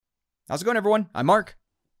How's it going, everyone? I'm Mark.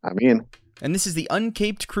 I'm Ian. And this is the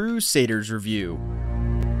Uncaped Crusaders review.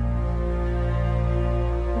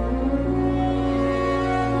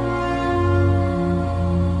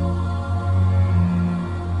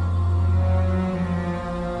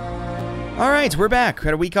 All right, we're back. We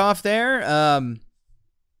had a week off there,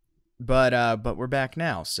 but we're back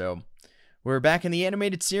now. So we're back in the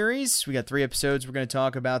animated series. We got 3 episodes we're going to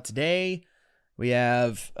talk about today. We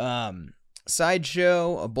have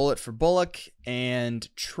Sideshow, A Bullet for Bullock, and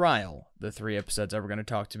Trial. The 3 episodes that we're going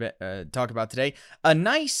to talk about today. A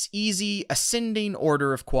nice, easy, ascending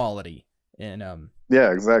order of quality in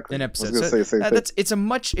yeah, exactly. in episodes. It's a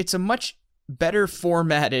much better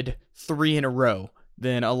formatted 3 in a row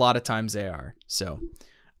than a lot of times they are. So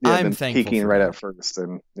yeah, I'm thankful. Peaking right at first,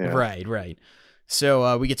 and yeah. Right.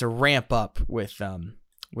 So we get to ramp up with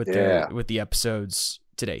the episodes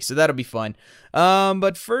today, so that'll be fun.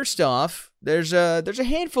 But first off, there's a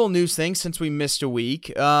handful of news things since we missed a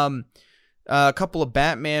week. A couple of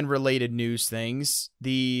Batman related news things.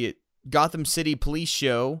 The Gotham City Police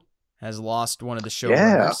show has lost one of the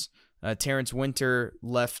showrunners. Terrence Winter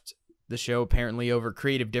left the show apparently over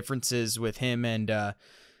creative differences with him and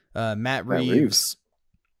Matt Reeves.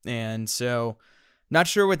 And so not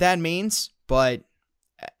sure what that means, but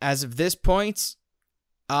as of this point,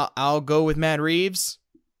 I'll go with Matt Reeves.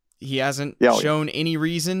 He hasn't shown any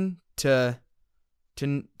reason for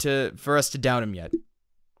us to doubt him yet.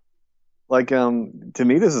 Like, to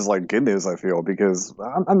me, this is like good news. I feel, because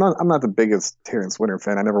I'm not the biggest Terrence Winter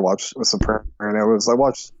fan. I never watched Sopranos. I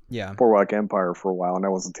watched Boardwalk Empire for a while, and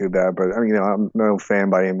that wasn't too bad. But I mean, I'm no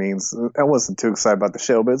fan by any means. I wasn't too excited about the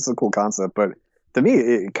show, but it's a cool concept. But to me,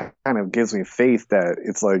 it kind of gives me faith that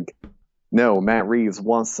it's like, no, Matt Reeves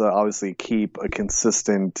wants to obviously keep a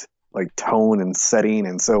consistent like tone and setting,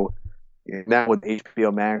 and so now with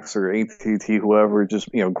HBO Max or AT&T, whoever, just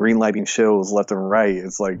greenlighting shows left and right.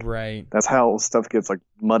 It's like that's how stuff gets like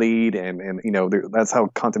muddied, and that's how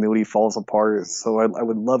continuity falls apart. So I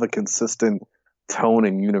would love a consistent tone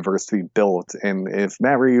and universe to be built. And if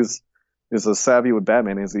Matt Reeves is as savvy with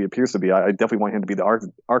Batman as he appears to be, I definitely want him to be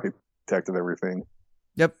the architect of everything.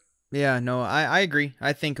 Yep. Yeah. No, I agree.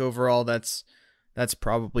 I think overall that's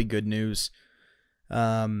probably good news.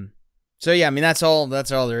 So yeah, I mean that's all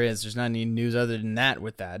there is. There's not any news other than that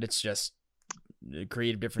with that. It's just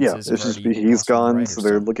creative differences. Yeah, it's just he's gone, so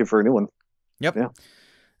they're looking for a new one. Yep. Yeah.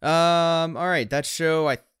 All right, that show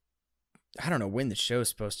I don't know when the show is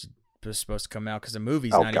supposed to come out, because the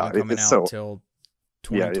movie's not even coming out until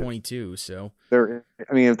 2022. So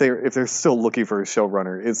if they're still looking for a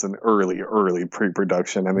showrunner, it's an early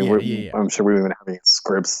pre-production. I mean, I'm sure we don't even have any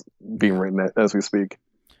scripts being written as we speak.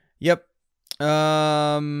 Yep.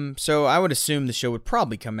 So I would assume the show would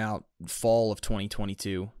probably come out fall of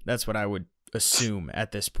 2022. That's what I would assume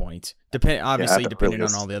at this point. Depending on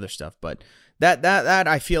all the other stuff, but that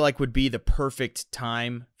I feel like would be the perfect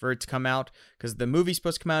time for it to come out, because the movie's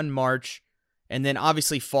supposed to come out in March, and then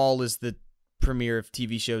obviously fall is the premiere of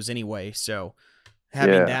TV shows anyway. So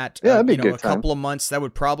having that, a couple of months, that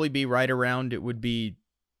would probably be right around it would be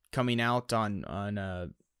coming out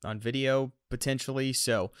on video potentially.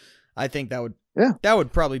 So I think that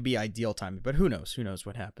would probably be ideal timing, but who knows? Who knows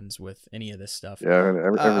what happens with any of this stuff? Yeah,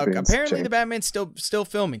 apparently the Batman's still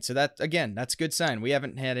filming, so that's a good sign. We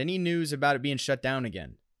haven't had any news about it being shut down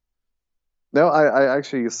again. No, I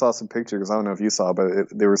actually saw some pictures. I don't know if you saw, but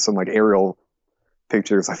there were some like aerial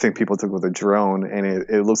pictures I think people took with a drone, and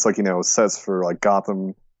it looks like sets for like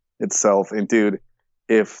Gotham itself. And dude,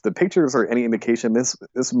 if the pictures are any indication, this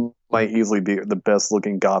might easily be the best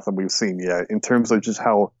looking Gotham we've seen yet, in terms of just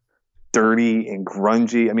how dirty and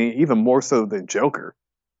grungy. I mean, even more so than Joker.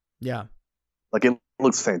 Yeah. Like, it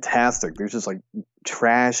looks fantastic. There's just like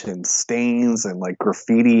trash and stains and like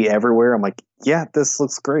graffiti everywhere. I'm like, yeah, this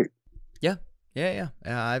looks great. Yeah.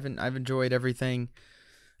 I've enjoyed everything.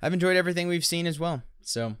 I've enjoyed everything we've seen as well.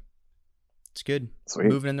 So it's good. Sweet.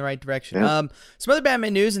 Moving in the right direction. Yeah. Some other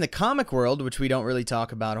Batman news in the comic world, which we don't really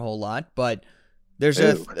talk about a whole lot, but there's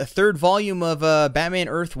a third volume of Batman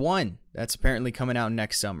Earth 1 that's apparently coming out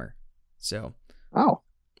next summer. So,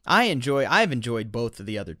 I've enjoyed both of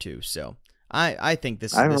the other two. So, I think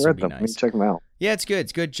this will be nice. Let me check them out. Yeah, it's good.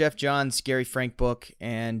 It's good. Jeff Johns, Gary Frank book,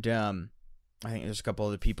 and I think there's a couple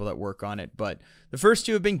other people that work on it. But the first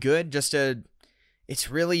two have been good. It's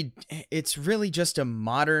really just a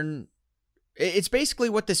modern. It's basically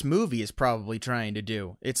what this movie is probably trying to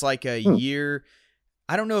do. It's like a year.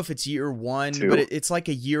 I don't know if it's year one, but it's like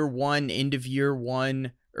a year one, end of year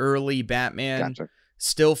one, early Batman. Gotcha.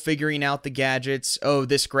 Still figuring out the gadgets. Oh,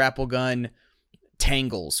 this grapple gun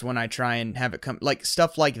tangles when I try and have it come, like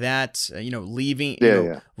stuff like that, leaving,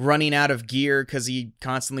 running out of gear because he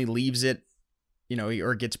constantly leaves it,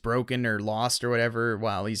 or gets broken or lost or whatever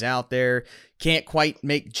while he's out there. Can't quite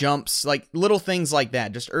make jumps, like little things like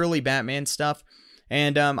that, just early Batman stuff.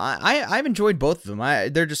 And I've enjoyed both of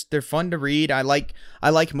them. They're fun to read. I like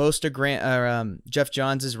most of Jeff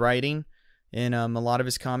Johns' writing in a lot of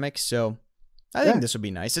his comics. So I think this will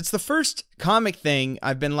be nice. It's the first comic thing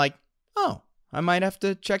I've been like, oh, I might have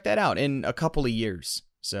to check that out in a couple of years.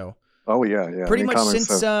 So pretty much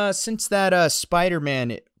since that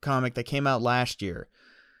Spider-Man comic that came out last year.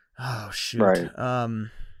 Oh shoot. Right.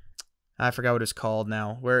 I forgot what it's called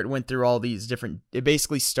now, where it went through all these different, it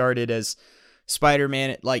basically started as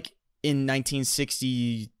Spider-Man like in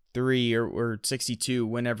 1963 or 62,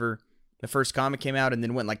 whenever the first comic came out, and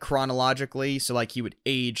then went like chronologically, so like he would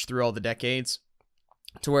age through all the decades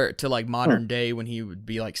to like modern day when he would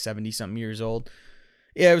be like 70 something years old.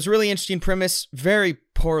 Yeah, it was a really interesting premise, very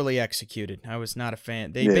poorly executed. I was not a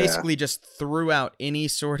fan. They basically just threw out any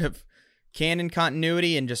sort of canon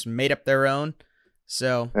continuity and just made up their own.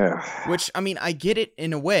 So, which, I mean, I get it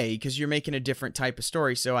in a way because you're making a different type of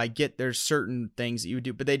story. So I get there's certain things that you would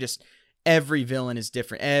do, but every villain is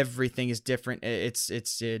different. Everything is different. It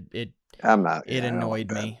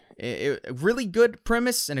annoyed me. It really good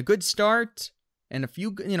premise and a good start and a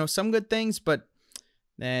few, some good things, but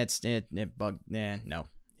it bugged. No,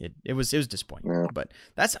 it was disappointing. Yeah. But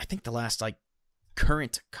that's, I think, the last like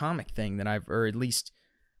current comic thing that or at least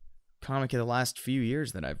comic of the last few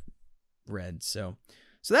years that I've read. So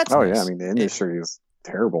that's nice. Yeah, I mean the industry is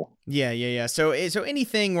terrible. Yeah. So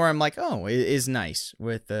anything where I'm like, oh, it is nice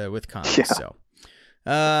with comics. Yeah.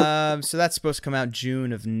 So that's supposed to come out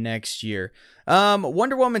June of next year.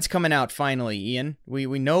 Wonder Woman's coming out finally, Ian. We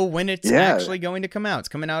know when it's actually going to come out. It's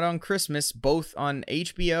coming out on Christmas, both on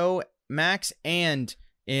HBO Max and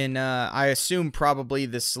in I assume probably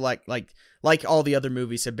the select, like all the other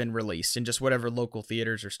movies have been released and just whatever local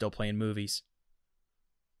theaters are still playing movies.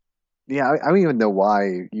 Yeah, I don't even know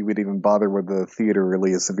why you would even bother with the theater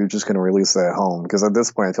release if you're just going to release it at home. Because at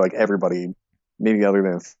this point, I feel like everybody, maybe other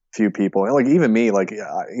than a few people, like even me, like,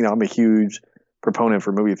 I'm a huge proponent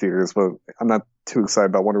for movie theaters, but I'm not too excited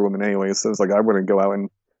about Wonder Woman anyway. So it's like I wouldn't go out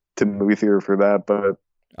to the movie theater for that. But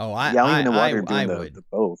I don't even know why they're doing the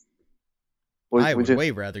both. I would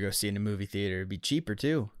way rather go see it in a movie theater. It'd be cheaper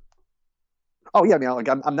too. Oh yeah, I mean, like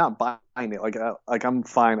I'm not buying it. Like I'm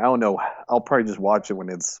fine. I don't know. I'll probably just watch it when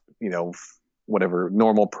it's whatever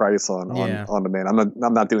normal price on demand.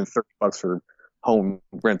 I'm not doing $30 for home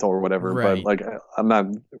rental or whatever. Right. But like I'm not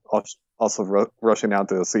also rushing out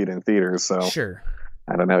to see it in theaters. So sure.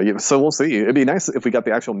 I don't know. So we'll see. It'd be nice if we got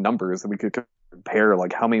the actual numbers and we could compare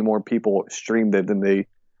like how many more people streamed it than they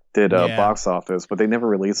did box office. But they never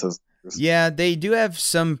release those. Yeah, they do have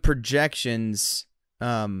some projections.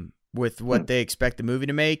 With what they expect the movie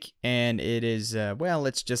to make, and it is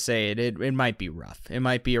let's just say it might be rough. It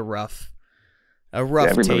might be a rough take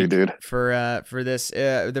for this.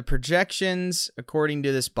 The projections, according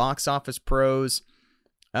to this Box Office Pros,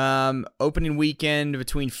 opening weekend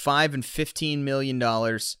between $5 and $15 million,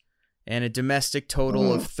 and a domestic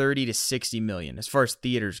total of 30 to 60 million as far as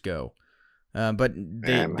theaters go. But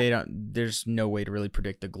they don't. There's no way to really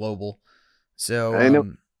predict the global. So I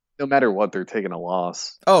know. No matter what, they're taking a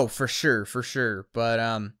loss. Oh, for sure. But,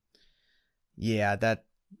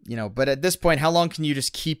 but at this point, how long can you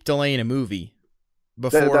just keep delaying a movie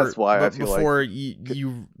that's why I feel before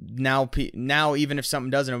you now, even if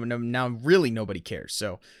something doesn't open, now really nobody cares.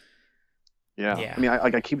 So, yeah. I mean,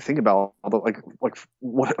 I keep thinking about like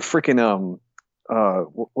what freaking,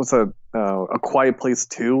 what's A Quiet Place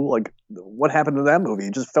 2? Like, what happened to that movie?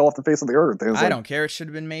 It just fell off the face of the earth. I don't care. It should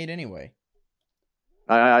have been made anyway.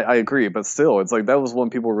 I agree, but still, it's like that was one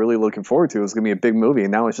people were really looking forward to. It was going to be a big movie,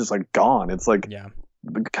 and now it's just like gone. It's like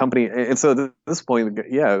the company, and so at this point,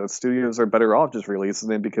 the studios are better off just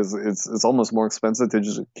releasing it because it's almost more expensive to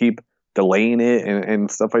just keep delaying it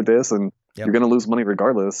and stuff like this, and you're going to lose money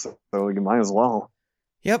regardless. So you might as well.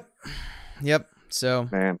 Yep. So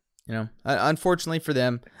man, unfortunately for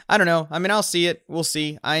them, I don't know. I mean, I'll see it. We'll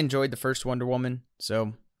see. I enjoyed the first Wonder Woman,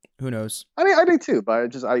 so. Who knows? I mean, I do too,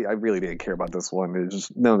 but I really didn't care about this one. It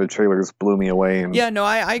just none of the trailers blew me away. And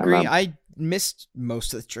I agree. I missed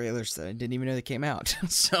most of the trailers that I didn't even know they came out.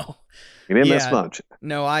 So you didn't miss much.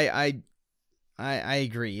 No, I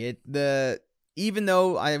agree. Even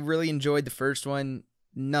though I really enjoyed the first one,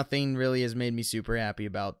 nothing really has made me super happy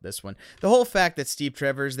about this one. The whole fact that Steve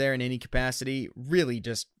Trevor's there in any capacity really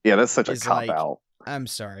just that's such a cop out. I'm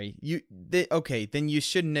sorry. Then you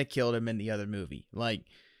shouldn't have killed him in the other movie. Like.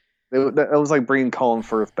 That was like bringing Colin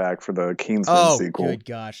Firth back for the Kingsman sequel. Oh, good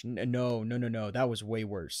gosh. No. That was way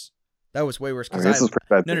worse. That was way worse. I mean, this is pretty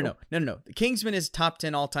bad. No. The Kingsman is top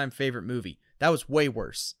 10 all-time favorite movie. That was way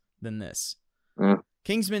worse than this.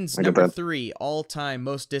 Kingsman's number 3 all-time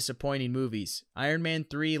most disappointing movies. Iron Man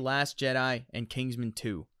 3, Last Jedi, and Kingsman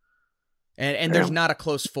 2. And there's not a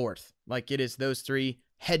close fourth. Like, it is those 3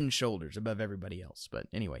 head and shoulders above everybody else. But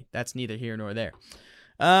anyway, that's neither here nor there.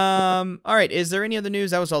 All right. Is there any other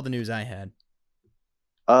news? That was all the news I had.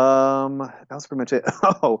 That was pretty much it.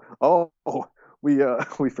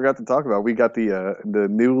 We forgot to talk about. We got the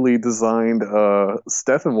newly designed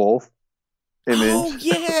Steppenwolf image.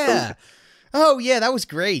 Oh yeah, that was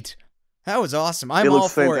great. That was awesome. I'm all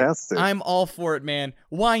for fantastic. It. I'm all for it, man.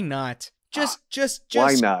 Why not? Just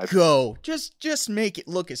why not? Go. Just make it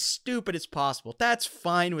look as stupid as possible. That's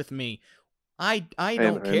fine with me. I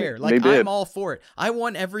don't care. Like, I'm all for it. I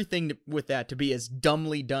want everything with that to be as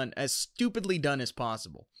dumbly done, as stupidly done as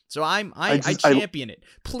possible. So I champion it.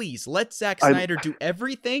 Please, let Zack Snyder do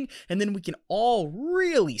everything, and then we can all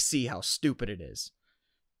really see how stupid it is.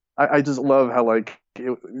 I just love how, like,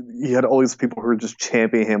 he had all these people who were just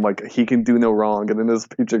championing him, like, he can do no wrong, and then this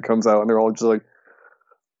picture comes out, and they're all just like,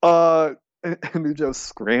 and they're just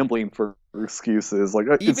scrambling for excuses, like,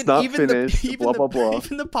 it's not finished, blah, blah, blah.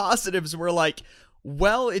 Even the positives were like,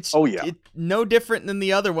 well, it's no different than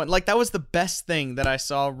the other one. Like, that was the best thing that I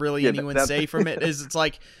saw really anyone say from it, is it's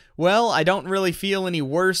like, well, I don't really feel any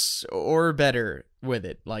worse or better with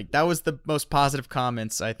it. Like, that was the most positive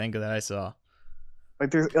comments, I think, that I saw. Like,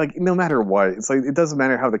 there's, like, no matter what, it's like, it doesn't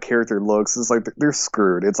matter how the character looks, it's like, they're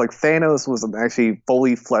screwed. It's like Thanos was an actually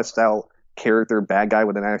fully fleshed out character, bad guy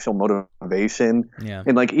with an actual motivation. Yeah.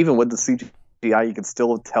 And, like, even with the CGI, you can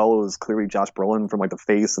still tell it was clearly Josh Brolin from, like, the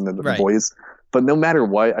face and the voice. But no matter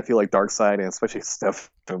what, I feel like Darkseid and especially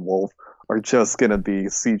Steppenwolf are just gonna be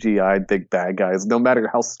CGI big bad guys, no matter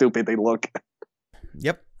how stupid they look.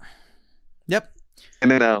 Yep. And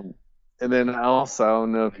then also, I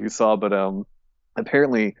don't know if you saw, but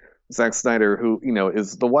apparently Zack Snyder, who, you know,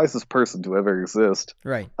 is the wisest person to ever exist,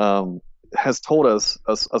 right, has told us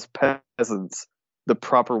peasants the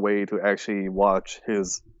proper way to actually watch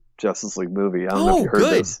his Justice League movie. I don't know if you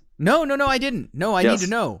heard this. No, I didn't. No, I need to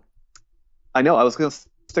know. I know. I was going to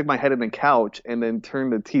stick my head in the couch and then turn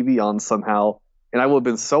the TV on somehow, and I would have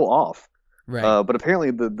been so off. Right. But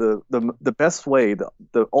apparently the best way,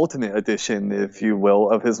 the ultimate edition, if you will,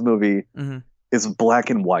 of his movie is black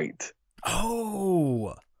and white.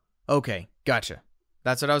 Oh, okay. Gotcha.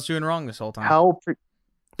 That's what I was doing wrong this whole time.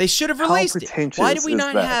 They should have released it. Why did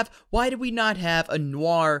we not have a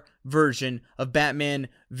noir version of Batman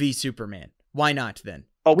v Superman? Why not then?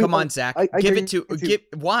 Come on, Zach. Give it to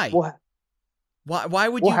why? Why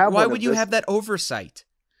would you have that oversight?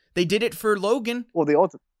 They did it for Logan. Well, they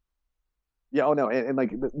also and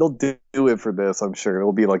like they'll do it for this. I'm sure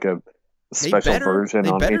it'll be like a special version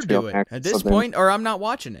on HBO. They better do it at this point, or I'm not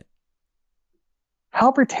watching it.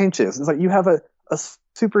 How pretentious! It's like you have a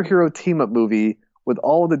superhero team up movie with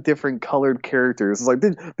all the different colored characters. It's like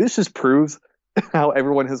this just proves how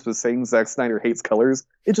everyone has been saying Zack Snyder hates colors.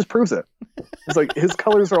 It just proves it. It's like his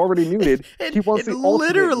colors are alreready muted. He wants the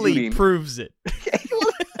ultimate literally muting. Proves it.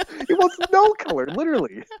 He wants no color,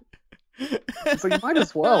 literally. It's like, you might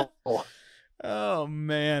as well. Oh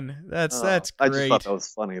man, that's great. I just thought that was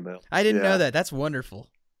funny though. I didn't know that. That's wonderful.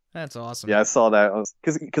 That's awesome. Yeah, I saw that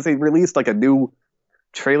because they released like a new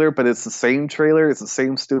trailer, but it's the same trailer. It's the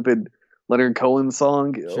same stupid Leonard Cohen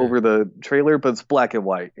song over the trailer, but it's black and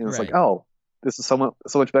white, and it's like, oh, this is so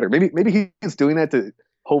much better. Maybe he's doing that to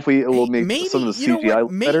hopefully it will make some of the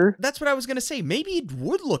CGI better. That's what I was gonna say. Maybe it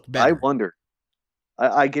would look better. I wonder.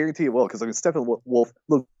 I guarantee it will, because I mean, Steppenwolf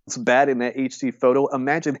looks bad in that HD photo.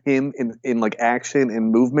 Imagine him in like action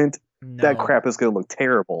and movement. No. That crap is gonna look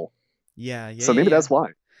terrible. Yeah. So maybe that's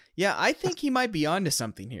why. Yeah, I think he might be onto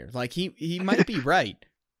something here. Like he might be right.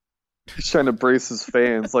 He's trying to brace his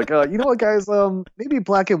fans. Like, you know what, guys? Maybe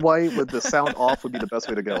black and white with the sound off would be the best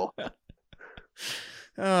way to go.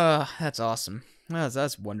 That's awesome.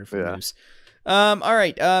 That's wonderful news. All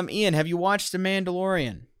right, Ian, have you watched The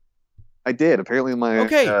Mandalorian? I did. Apparently, my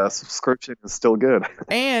subscription is still good.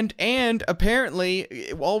 and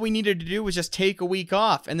apparently, all we needed to do was just take a week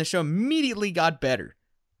off, and the show immediately got better.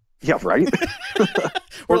 Yeah, right?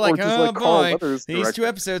 We're like, oh boy, these 2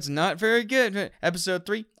 episodes not very good. Episode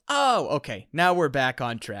 3, oh, okay, now we're back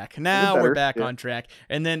on track. We're back on track.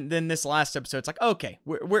 And then this last episode, it's like, okay,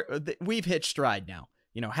 we've hit stride now.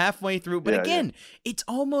 You know, halfway through. But again, it's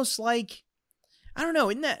almost like, I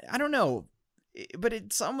don't know, but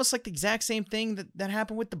it's almost like the exact same thing that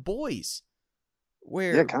happened with The Boys.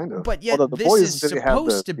 Where, kind of. But yet this is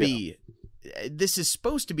supposed to be. This is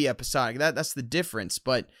supposed to be episodic. That's the difference.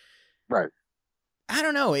 But right, I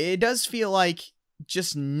don't know. It does feel like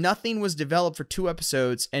just nothing was developed for 2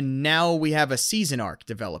 episodes, and now we have a season arc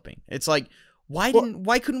developing. It's like, why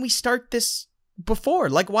couldn't we start this before?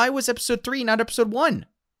 Like, why was episode 3 not episode 1?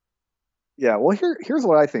 Yeah, well, here's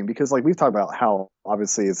what I think, because like we've talked about how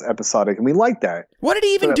obviously it's episodic, and we like that. What did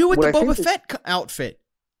he even do with the Boba Fett outfit?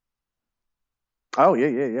 Oh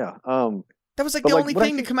yeah. That was like the only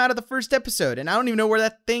thing to come out of the first episode, and I don't even know where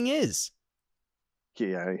that thing is.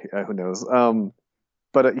 Yeah, who knows?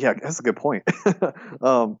 But yeah, that's a good point.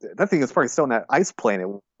 That thing is probably still on that ice planet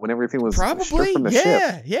when everything was stripped from the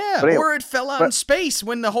ship. Yeah. But or it fell out in space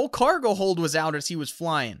when the whole cargo hold was out as he was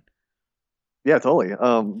flying. Yeah, totally.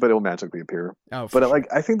 But it'll magically appear. Oh, but like,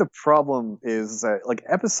 I think the problem is that like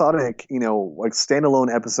episodic, like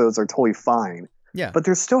standalone episodes are totally fine. Yeah. But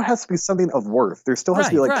there still has to be something of worth. There still has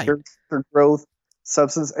to be like character growth,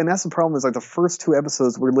 substance, and that's the problem. Is like the first 2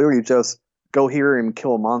 episodes were literally just go here and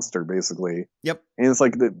kill a monster, basically. Yep. And it's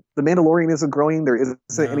like the Mandalorian isn't growing. There isn't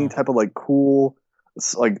any type of like cool,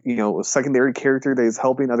 like secondary character that is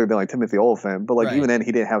helping other than like Timothy Olyphant. But like even then,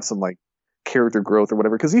 he didn't have some like character growth or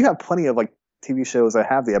whatever. Because you have plenty of like TV shows that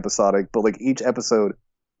have the episodic, but like each episode,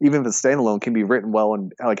 even if it's standalone, can be written well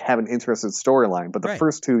and like have an interesting storyline. But the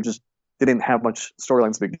first 2 just didn't have much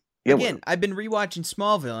storylines to begin with. I've been rewatching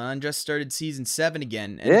Smallville and I just started season 7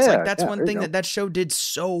 again, and it's like that's one thing that show did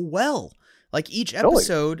so well. Like each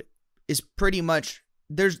episode is pretty much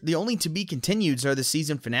the only to be continueds are the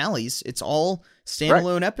season finales. It's all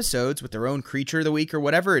standalone episodes with their own creature of the week or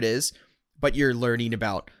whatever it is. But you're learning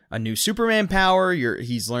about a new Superman power.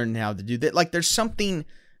 He's learning how to do that. Like there's something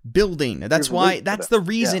building. That's the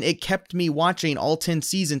reason it kept me watching all 10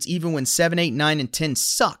 seasons, even when 7, 8, 9, and 10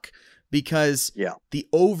 suck, because the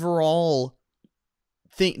overall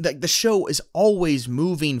thing, like the show is always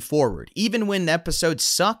moving forward. Even when the episodes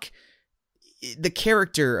suck, the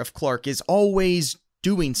character of Clark is always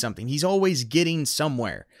doing something. He's always getting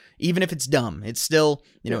somewhere. Even if it's dumb, it's still,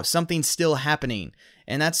 something's still happening.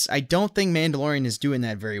 And I don't think Mandalorian is doing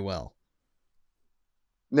that very well.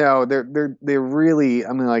 No, they're really,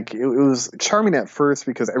 I mean, like it was charming at first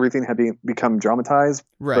because everything had become dramatized.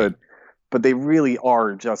 Right. But they really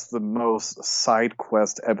are just the most side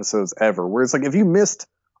quest episodes ever. Whereas like if you missed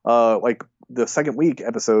like the second week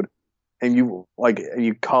episode and you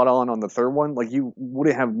caught on the third one, like you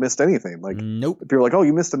wouldn't have missed anything. Like nope. If you're like, oh,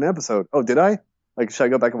 you missed an episode. Oh, did I? Like, should I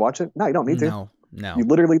go back and watch it? No, you don't need to. No. You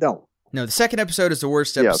literally don't. No, the second episode is the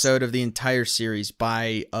worst episode of the entire series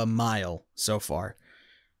by a mile so far.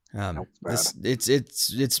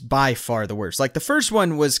 It's by far the worst. Like the first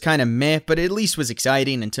one was kind of meh, but at least was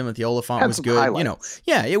exciting, and Timothy Olyphant was good. Highlights.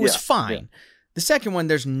 It was fine. Yeah. The second one,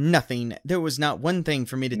 there's nothing. There was not one thing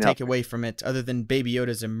for me to take away from it other than Baby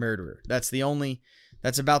Yoda's a murderer. That's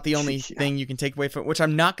about the only thing you can take away from it, which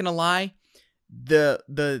I'm not gonna lie.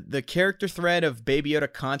 The character thread of Baby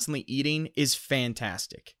Yoda constantly eating is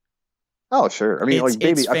fantastic. Oh sure, I mean I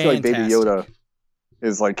feel like Baby Yoda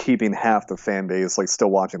is like keeping half the fan base like still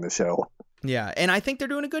watching the show. Yeah, and I think they're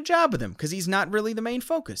doing a good job with him because he's not really the main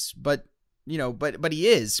focus, but but he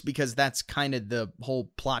is, because that's kind of the whole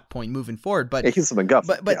plot point moving forward. But he's the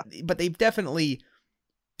MacGuffin. But they've definitely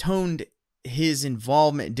toned his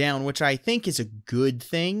involvement down, which I think is a good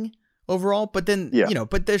thing overall, but then,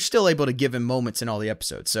 but they're still able to give him moments in all the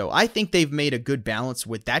episodes. So I think they've made a good balance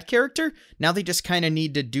with that character. Now they just kind of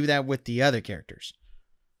need to do that with the other characters.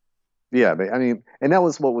 Yeah, I mean, and that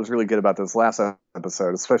was what was really good about this last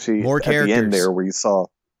episode, especially at the end there where you saw,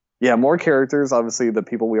 more characters. Obviously, the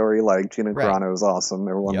people we already like. Gina Carano is awesome.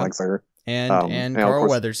 Everyone likes her. And Carl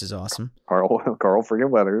Weathers is awesome. Carl freaking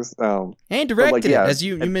Weathers. And directed it, as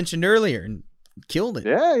you mentioned earlier, and killed it.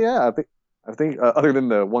 Yeah. I think other than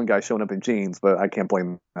the one guy showing up in jeans, but I can't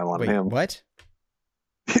blame that on him. What?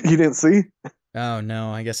 You didn't see? Oh, no.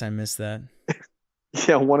 I guess I missed that.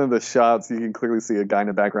 Yeah, one of the shots, you can clearly see a guy in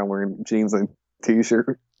the background wearing jeans and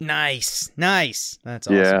t-shirt. Nice. That's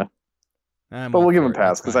awesome. Yeah. But we'll give him a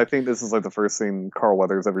pass, because I think this is like the first thing Carl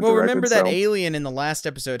Weathers ever directed. Well, remember that alien in the last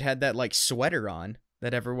episode had that like sweater on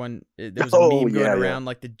that everyone, there was a meme going around,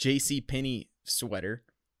 like the J.C. Penney sweater,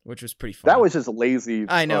 which was pretty funny. That was just lazy.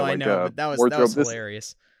 I know, but that was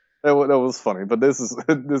hilarious. That was funny, but this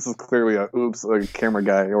is clearly a camera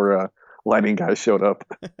guy or a lighting guy showed up.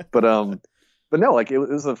 But no, like it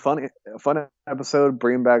was a fun episode,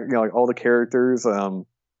 bringing back like all the characters,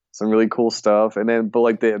 some really cool stuff, and then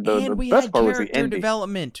the best part was the ending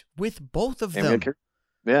development with both of them.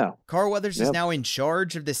 Yeah. Carl Weathers is now in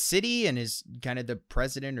charge of the city and is kind of the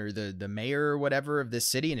president or the mayor or whatever of this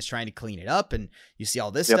city and is trying to clean it up. And you see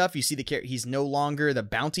all this stuff. You see he's no longer the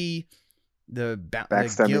bounty, the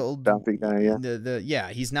guild bounty guy. Yeah.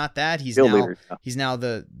 He's not that. He's now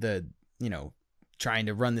the trying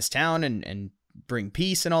to run this town and bring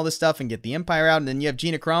peace and all this stuff and get the empire out. And then you have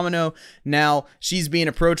Gina Carano. Now she's being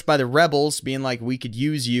approached by the rebels, being like, we could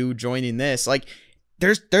use you joining this. Like,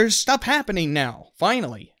 there's stuff happening now,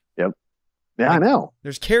 finally. Yep. Yeah, like, I know.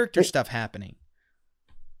 There's character stuff happening.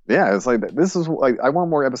 Yeah, it's like, this is like, I want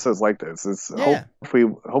more episodes like this. It's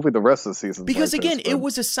hopefully the rest of the season. Because again, it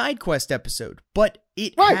was a side quest episode, but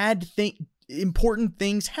it had important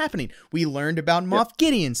things happening. We learned about Moff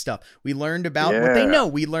Gideon stuff. We learned about what they know.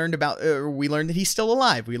 We learned that he's still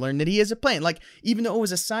alive. We learned that he has a plan. Like, even though it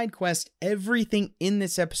was a side quest, everything in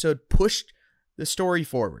this episode pushed the story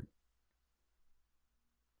forward.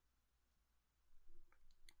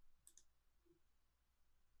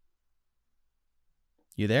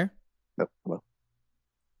 You there? Yep. Hello.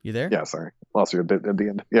 You there? Yeah, sorry. Lost you a bit at the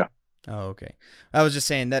end. Yeah. Oh, okay. I was just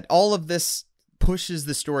saying that all of this pushes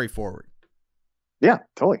the story forward. Yeah,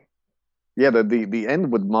 totally. Yeah, the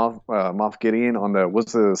end with Moff Gideon on was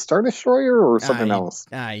the Star Destroyer or something else?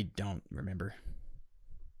 I don't remember.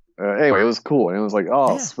 Anyway, it was cool. And it was like,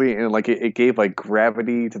 sweet. And like it gave like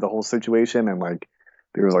gravity to the whole situation. And like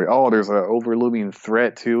there was like, there's an overlooming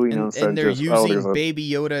threat too, and they're using Baby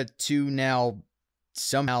Yoda to now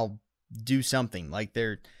somehow do something. Like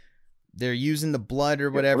they're using the blood or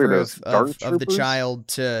whatever of the child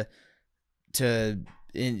to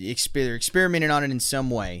they're experimenting on it in some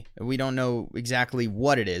way. We don't know exactly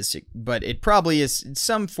what it is, but it probably is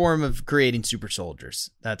some form of creating super soldiers.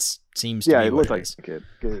 That seems to be it what looks it like is.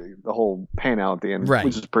 The whole pan out at the end, right,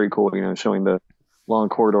 which is pretty cool, showing the long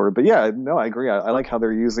corridor. But yeah, no, I agree. I like how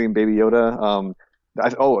they're using Baby Yoda.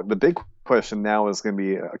 The big question now is going to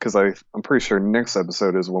be, because I'm pretty sure next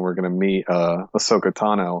episode is when we're going to meet Ahsoka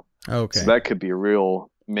Tano. Okay, so that could be a real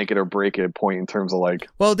make it or break it point in terms of like.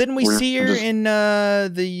 Well, didn't we see her in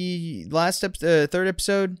the last third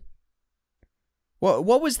episode?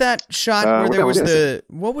 What was that shot where there was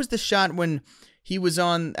what was the shot when he was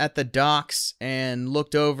on at the docks and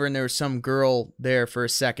looked over and there was some girl there for a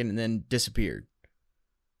second and then disappeared?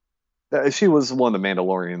 She was one of the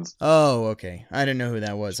Mandalorians. Oh, okay. I didn't know who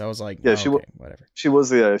that was. I was like, whatever. She was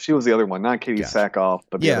the other one, not Katie Sackhoff,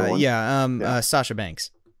 but the other one. Sasha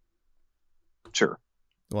Banks. Sure.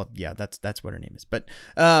 Well, yeah, that's what her name is. But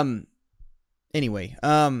anyway,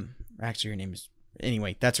 actually her name is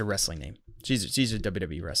that's her wrestling name. She's a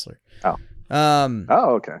WWE wrestler. Oh.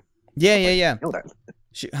 Okay. Yeah. Know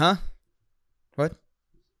that. What?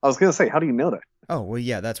 I was gonna say, how do you know that? Oh, well,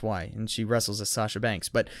 yeah, that's why. And she wrestles as Sasha Banks.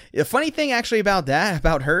 But the funny thing actually about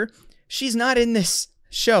her, she's not in this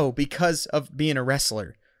show because of being a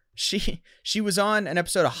wrestler. She was on an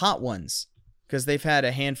episode of Hot Ones because they've had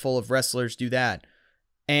a handful of wrestlers do that.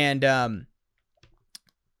 And one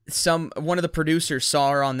of the producers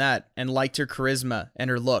saw her on that and liked her charisma and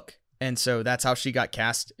her look. And so that's how she got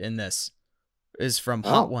cast in this, is from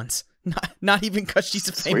Hot Ones. Not even because she's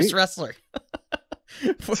a famous wrestler.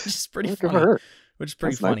 Which is pretty funny. Which is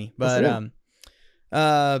pretty funny. Nice.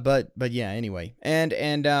 But yeah, anyway.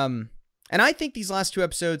 And I think these last two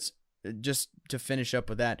episodes, just to finish up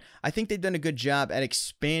with that, I think they've done a good job at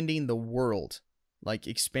expanding the world. Like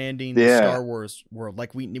expanding the Star Wars world.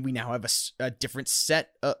 Like we now have a different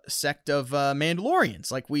sect of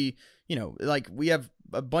Mandalorians. Like we have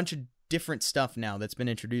a bunch of different stuff now that's been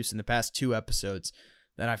introduced in the past two episodes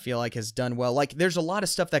that I feel like has done well. Like there's a lot of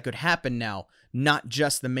stuff that could happen now, not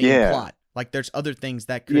just the main plot. Like there's other things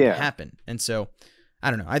that could happen. And so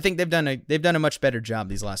I don't know. I think they've done a much better job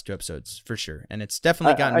these last two episodes for sure. And it's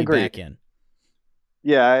definitely gotten me back in.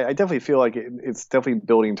 Yeah, I definitely feel like it's definitely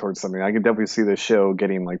building towards something. I can definitely see the show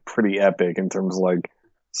getting like pretty epic in terms of like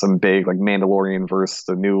some big like Mandalorian versus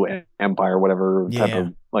the new Empire, whatever type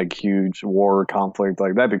of like huge war conflict.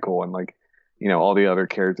 Like that'd be cool. And like, all the other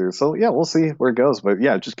characters. So yeah, we'll see where it goes. But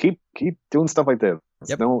yeah, just keep doing stuff like this.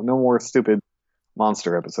 Yep. No more stupid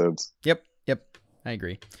monster episodes. Yep. I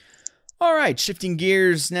agree. All right, shifting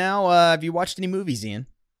gears now. Have you watched any movies, Ian?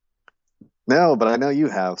 No, but I know you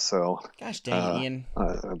have. So gosh dang it, Ian.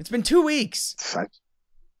 It's been 2 weeks.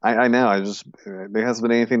 I know. There hasn't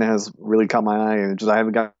been anything that has really caught my eye, and I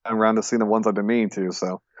haven't gotten around to seeing the ones I've been meaning to.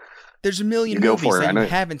 So there's a million movies that you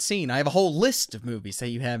haven't seen. I have a whole list of movies that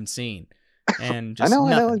you haven't seen. And just I don't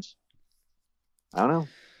know.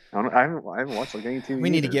 I haven't watched like any TV. We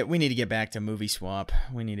need to get back to Movie Swap.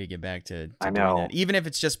 We need to get back to I know doing that. Even if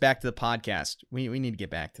it's just back to the podcast. We need to get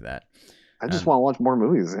back to that. I just want to watch more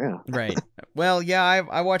movies. Yeah. Right. Well, yeah,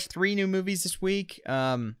 I watched 3 new movies this week.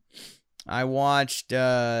 I watched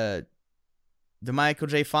the Michael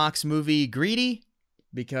J. Fox movie Greedy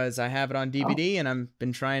because I have it on DVD and I've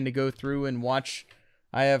been trying to go through and watch.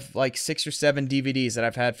 I have like 6 or 7 DVDs that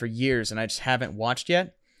I've had for years and I just haven't watched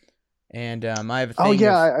yet. And I have a thing. Oh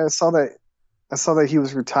yeah, I saw that. I saw that he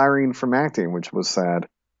was retiring from acting, which was sad.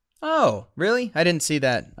 Oh, really? I didn't see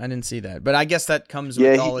that. But I guess that comes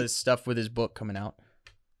with all his stuff with his book coming out.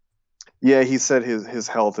 Yeah, he said his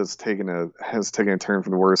health has taken a turn for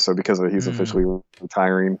the worse, so because of it, he's officially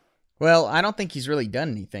retiring. Well, I don't think he's really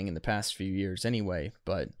done anything in the past few years anyway,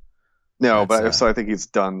 but no, but so I think he's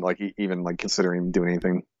done even considering doing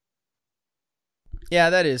anything.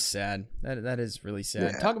 Yeah, that is sad. That is really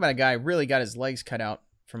sad. Yeah. Talk about a guy who really got his legs cut out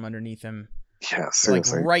from underneath him. Yeah,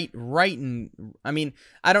 seriously. Like right in, I mean,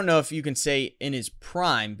 I don't know if you can say in his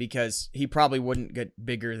prime because he probably wouldn't get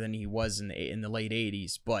bigger than he was in the late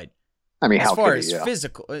 80s, but I mean, as far as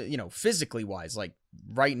physical, physically wise, like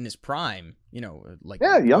right in his prime,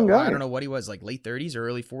 young guy. I don't know what he was, like late 30s or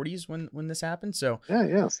early 40s when this happened. So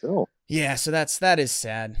still. Yeah, so that is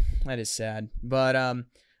sad. That is sad. But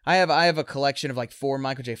I have a collection of like 4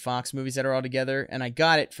 Michael J. Fox movies that are all together, and I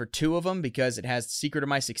got it for 2 of them because it has Secret of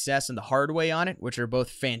My Success and The Hard Way on it, which are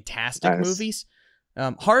both fantastic movies.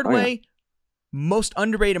 Hard Way, most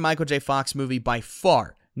underrated Michael J. Fox movie by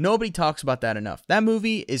far. Nobody talks about that enough. That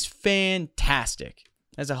movie is fantastic.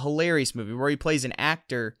 It's a hilarious movie where he plays an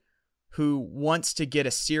actor who wants to get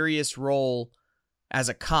a serious role as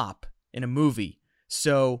a cop in a movie.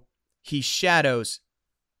 So he shadows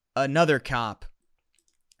another cop.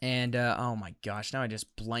 And, oh my gosh, now I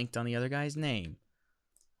just blanked on the other guy's name.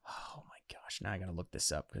 Oh my gosh, now I gotta look this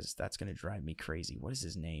up because that's gonna drive me crazy. What is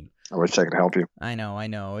his name? I wish I could help you. I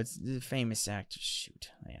know. It's the famous actor.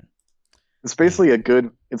 Shoot, man. It's basically a good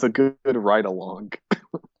ride along.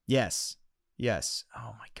 Yes.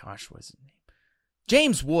 Oh my gosh, what's his name?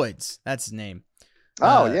 James Woods. That's his name.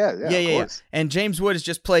 Oh, yeah. And James Woods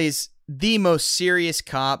just plays the most serious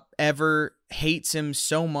cop ever, hates him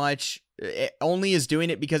so much, only is doing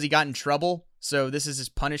it because he got in trouble. So this is his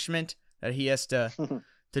punishment that he has to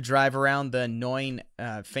drive around the annoying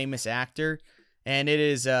famous actor. And it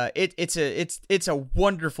is it's a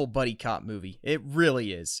wonderful buddy cop movie. It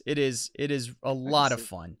really is. It is a lot of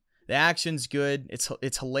fun. The action's good.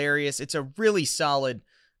 It's hilarious. It's a really solid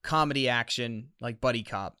comedy action like buddy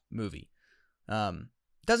cop movie.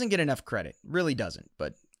 Doesn't get enough credit. Really doesn't.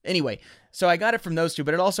 But anyway, so I got it from those 2,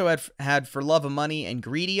 but it also had For Love of Money and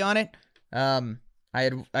Greedy on it. I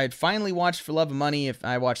had finally watched For Love of Money.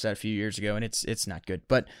 I watched that a few years ago and it's not good.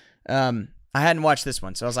 But I hadn't watched this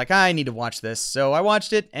one, so I was like, I need to watch this. So I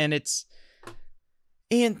watched it, and this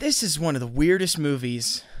is one of the weirdest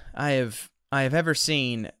movies I have ever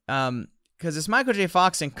seen. Because it's Michael J.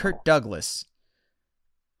 Fox and Kirk Douglas.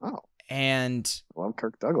 Oh. And I love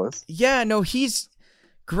Kirk Douglas. Yeah, no, he's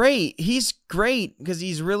great. He's great because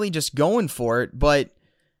he's really just going for it. But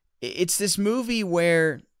it's this movie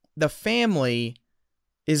where the family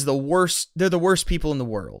is the worst. They're the worst people in the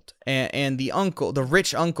world. And the uncle, the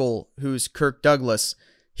rich uncle, who's Kirk Douglas,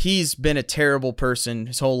 he's been a terrible person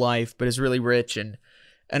his whole life, but is really rich. And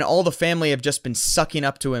all the family have just been sucking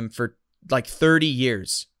up to him for like 30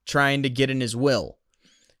 years, trying to get in his will.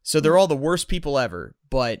 So they're all the worst people ever,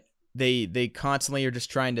 but they constantly are just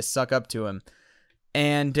trying to suck up to him.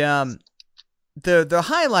 And the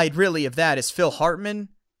highlight really of that is Phil Hartman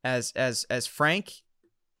as Frank,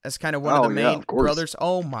 as kind of one of the main brothers.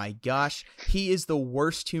 Oh my gosh. He is the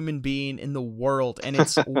worst human being in the world. And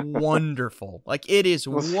it's wonderful. Like it is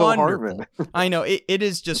wonderful. I know it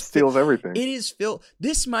is just steals everything. It is Phil.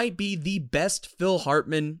 This might be the best Phil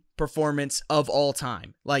Hartman performance of all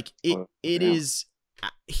time. Like it is,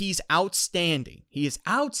 he's outstanding. He is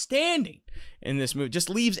outstanding in this movie. Just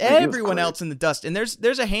leaves everyone else in the dust. And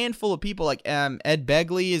there's a handful of people like Ed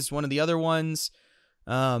Begley is one of the other ones.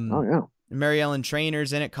 Mary Ellen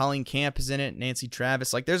Trainor's in it. Colleen Camp is in it. Nancy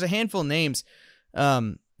Travis. Like, there's a handful of names.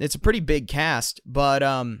 It's a pretty big cast, but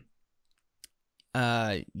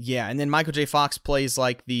yeah. And then Michael J. Fox plays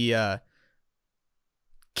like the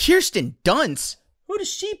Kirsten Dunst. Who does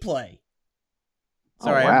she play?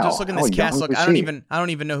 Sorry, I'm just looking at this cast. Look, I don't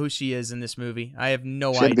even know who she is in this movie. I have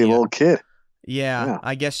no idea. She had to be a little kid. Yeah,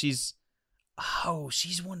 I guess she's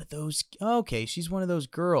one of those. Okay, she's one of those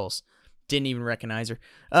girls. Didn't even recognize her.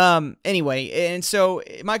 Anyway, and so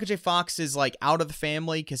Michael J. Fox is like out of the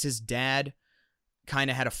family because his dad kind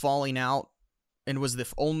of had a falling out and was the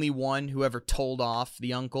only one who ever told off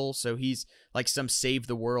the uncle. So he's like some save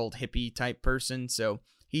the world hippie type person. So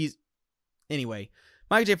anyway,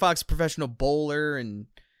 Michael J. Fox, professional bowler, and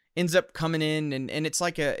ends up coming in, and it's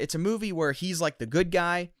a movie where he's like the good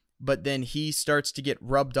guy, but then he starts to get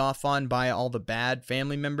rubbed off on by all the bad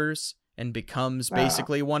family members and becomes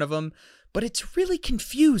basically one of them. But it's really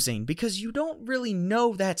confusing because you don't really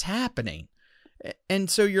know that's happening. And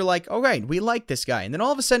so you're like, all right, we like this guy. And then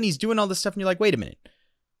all of a sudden he's doing all this stuff and you're like, wait a minute.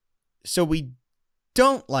 So we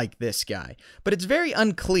don't like this guy. But it's very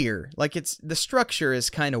unclear. Like the structure is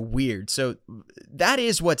kind of weird. So that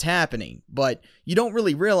is what's happening, but you don't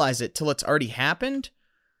really realize it till it's already happened.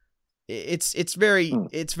 It's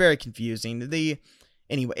very confusing.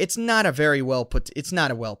 Anyway, it's not a well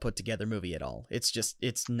put together movie at all.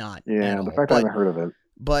 It's not. Yeah, the fact I haven't heard of it.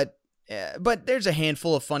 But there's a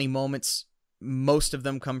handful of funny moments. Most of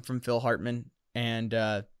them come from Phil Hartman, and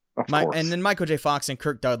and then Michael J. Fox and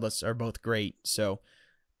Kirk Douglas are both great. So,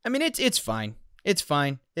 I mean, it's fine. It's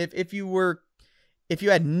fine. If you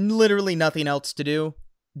had literally nothing else to do,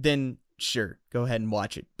 then sure, go ahead and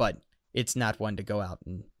watch it. But it's not one to go out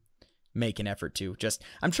and make an effort to.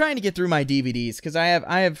 I'm trying to get through my DVDs because I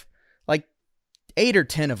have like 8 or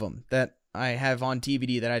 10 of them that I have on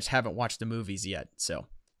DVD that I just haven't watched the movies yet. So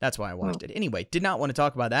that's why I watched it. Anyway, did not want to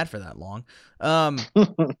talk about that for that long.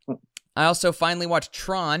 I also finally watched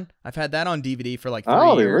Tron. I've had that on DVD for like 3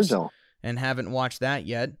 years. The original. And haven't watched that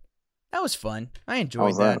yet. That was fun. I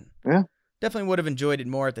enjoyed that. Yeah. Definitely would have enjoyed it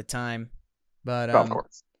more at the time. But of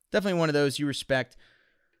course. Definitely one of those you respect.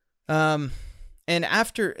 And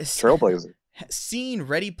after Trailblazer. Seeing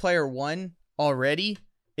Ready Player One already,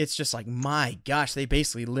 it's just like, my gosh, they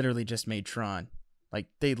basically literally just made Tron. Like,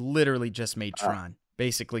 they literally just made Tron.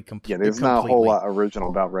 Basically, completely. Yeah, there's not a whole lot original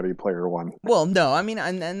about Ready Player One. Well, no, I mean,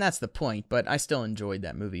 and that's the point. But I still enjoyed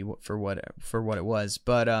that movie for what it was.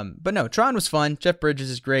 But no, Tron was fun. Jeff Bridges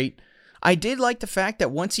is great. I did like the fact that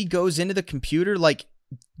once he goes into the computer, like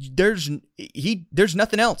there's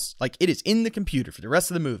nothing else. Like it is in the computer for the rest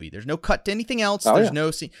of the movie. There's no cut to anything else. There's no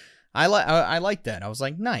scene. I like that. I was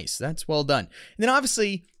like, nice. That's well done. And then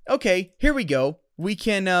obviously, okay, here we go. We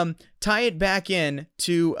can tie it back in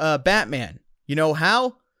to Batman. You know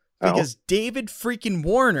how? Because David freaking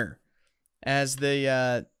Warner as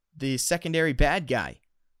the secondary bad guy.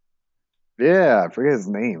 Yeah, I forget his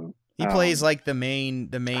name. He plays like the main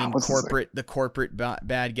corporate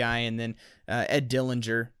bad guy, and then Ed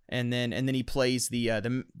Dillinger, and then he plays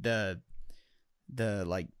the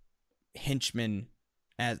like henchman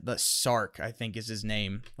as the Sark, I think is his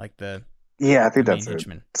name, like the I think that's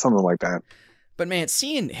henchman. Something like that. But man,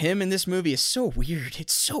 seeing him in this movie is so weird.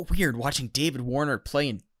 It's so weird watching David Warner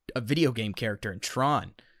playing a video game character in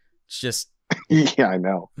Tron. It's just yeah, I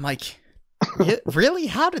know. I'm like, really?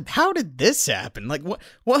 How did this happen? Like, what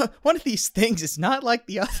one of these things is not like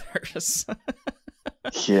the others.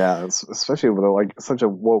 Yeah, especially with like such a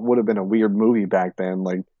what would have been a weird movie back then.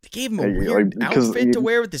 Like they gave him a weird outfit to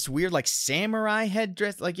wear with this weird like samurai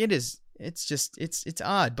headdress. Like it's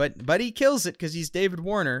odd, but he kills it because he's David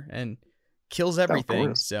Warner and kills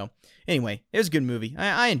everything. So anyway, it was a good movie.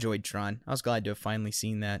 I enjoyed Tron. I was glad to have finally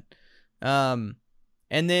seen that. And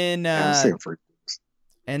then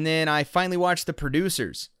I finally watched The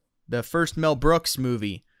Producers, the first Mel Brooks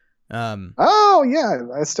movie. Oh yeah,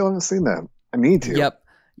 I still haven't seen that. I need to.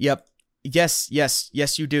 Yep. Yes,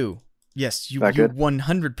 you do. Yes, you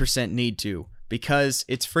 100% need to, because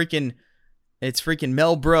it's freaking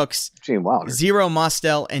Mel Brooks, Gene Wilder, Zero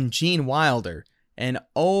Mostel, and Gene Wilder. And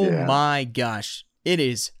my gosh, it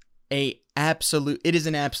is an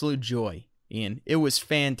absolute joy, Ian. It was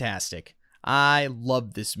fantastic. I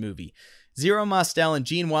loved this movie. Zero Mostel and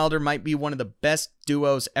Gene Wilder might be one of the best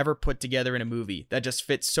duos ever put together in a movie. That just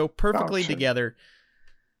fits so perfectly together.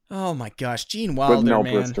 Oh my gosh, Gene Wilder,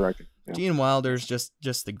 man. Yeah. Gene Wilder's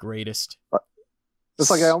just the greatest.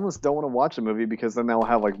 It's like I almost don't want to watch a movie because then they'll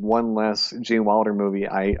have like one less Gene Wilder movie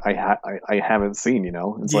I haven't seen. You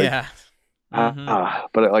know, it's like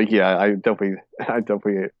but like I definitely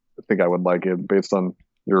think I would like it based on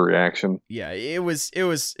your reaction. Yeah, it was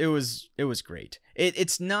great.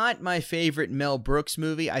 It's not my favorite Mel Brooks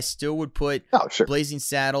movie. I still would put Blazing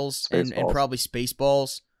Saddles and probably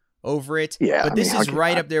Spaceballs over it. Yeah, but this is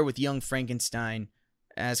right up there with Young Frankenstein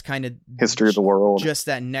as kind of History of the World. Just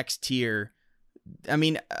that next tier. I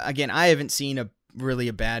mean, again, I haven't seen a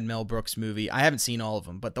bad Mel Brooks movie. I haven't seen all of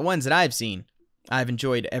them, but the ones that I've seen, I've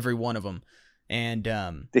enjoyed every one of them. And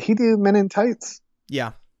did he do Men in Tights?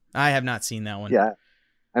 Yeah, I have not seen that one. Yeah, I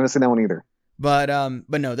haven't seen that one either. But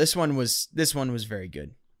no, this one was very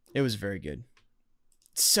good. It was very good.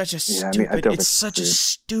 It's such a stupid. It's such a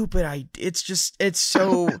stupid idea. It's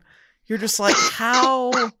so. You're just like,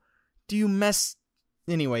 how do you mess?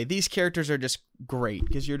 Anyway, these characters are just great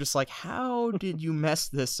because you're just like, how did you mess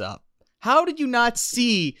this up? How did you not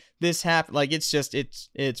see this happen? Like, it's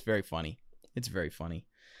very funny. It's very funny.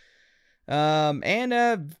 And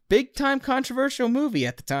a big time controversial movie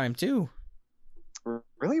at the time too.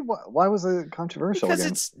 Really? Why was it controversial?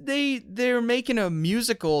 Because again? They're making a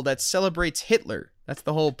musical that celebrates Hitler. That's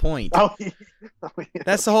the whole point.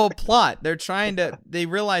 That's the whole plot. They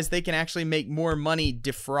realize they can actually make more money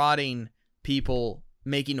defrauding people,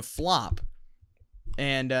 making a flop.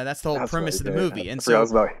 And that's the whole premise of the movie. And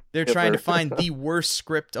so they're trying to find the worst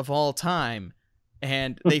script of all time.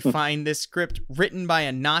 And they find this script written by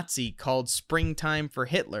a Nazi called Springtime for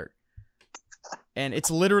Hitler. And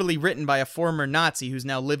it's literally written by a former Nazi who's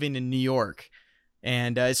now living in New York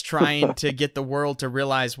and is trying to get the world to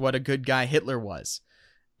realize what a good guy Hitler was.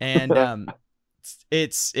 And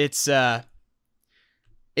it's as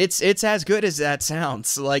good as that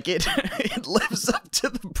sounds. Like it lives up to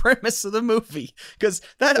the premise of the movie, because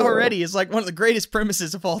that already is like one of the greatest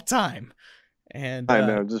premises of all time. And I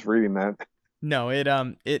know, just reading that. No,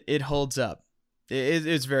 it holds up.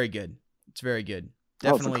 It's very good. It's very good.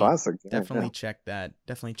 Definitely, it's a classic. Definitely check that.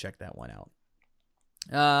 Definitely check that one out.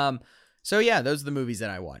 So yeah, those are the movies that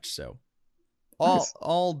I watched. So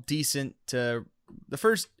all decent. The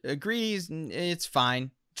first Grease, it's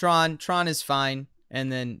fine. Tron is fine,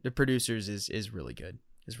 and then The Producers is really good.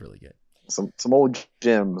 Is really good. Some old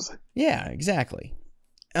gems. Yeah, exactly.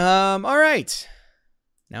 All right.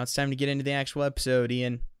 Now it's time to get into the actual episode,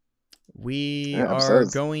 Ian. We are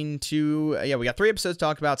going to, we got 3 episodes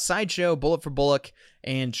talked about: Sideshow, Bullet for Bullock,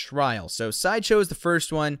 and Trial. So Sideshow is the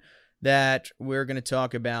first one that we're going to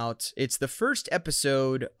talk about. It's the first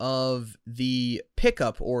episode of the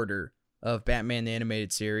pickup order of Batman the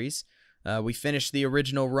Animated Series. We finished the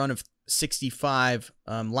original run of 65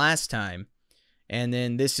 last time, and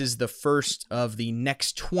then this is the first of the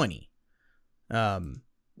next 20 of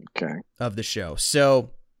the show. So,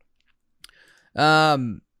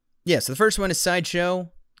 so the first one is Sideshow,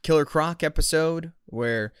 Killer Croc episode,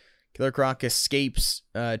 where Killer Croc escapes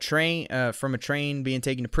from a train being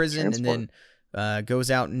taken to prison, and then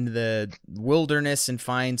goes out into the wilderness and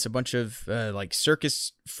finds a bunch of like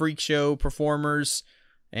circus freak show performers,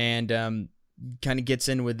 and kind of gets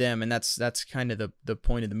in with them, and that's kind of the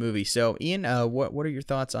point of the movie. So, Ian, what are your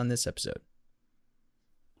thoughts on this episode?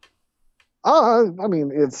 I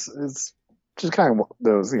mean, it's just kind of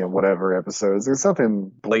those, whatever episodes. There's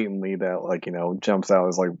something blatantly that jumps out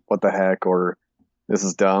as like, what the heck, or this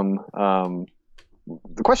is dumb.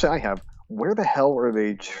 The question I have: where the hell are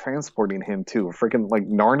they transporting him to? Freaking like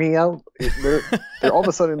Narnia? They're all of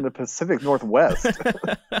a sudden in the Pacific Northwest,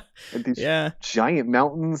 and these giant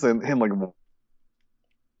mountains, and like New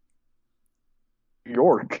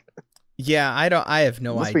York. Yeah, I have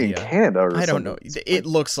no idea. Be in Canada or I don't know. It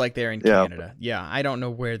looks like they're in Canada. Yeah, I don't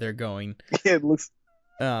know where they're going. It looks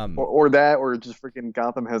or just freaking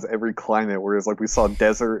Gotham has every climate, whereas like we saw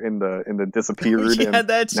desert in the Disappeared. Yeah,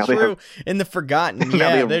 that's true. In the Forgotten.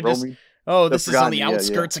 Yeah, they're just this is on the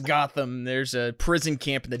outskirts of Gotham. There's a prison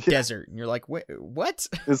camp in the desert, and you're like, wait, what?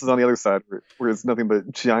 This is on the other side where it's nothing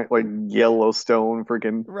but giant like Yellowstone,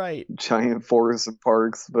 freaking giant forests and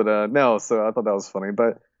parks. But no, so I thought that was funny,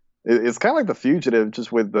 but. It's kind of like The Fugitive,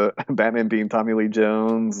 just with the Batman being Tommy Lee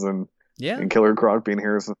Jones and Killer Croc being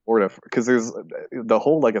Harrison Ford. Because there's the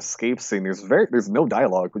whole like escape scene. There's no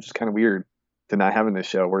dialogue, which is kind of weird to not have in this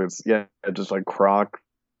show. Where it's just like Croc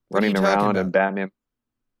running around and Batman.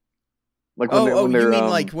 Like when you mean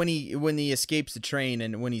like when he escapes the train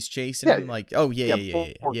and when he's chasing him? Like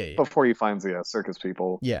before he finds the circus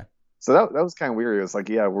people. Yeah. So that was kind of weird. It was like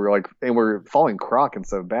we're following Croc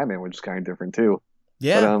instead of Batman, which is kind of different too.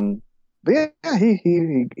 Yeah. But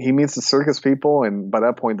he meets the circus people, and by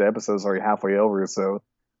that point the episode's already halfway over. So,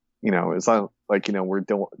 it's not like we're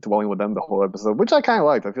dwelling with them the whole episode, which I kind of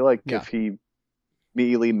liked. I feel like if he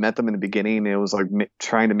immediately met them in the beginning, it was like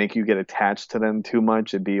trying to make you get attached to them too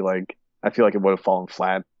much. It'd be like I feel like it would have fallen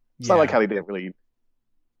flat. It's not like how they didn't really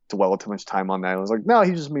dwell too much time on that. It was like no,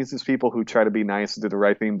 he just meets these people who try to be nice and do the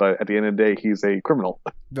right thing, but at the end of the day, he's a criminal.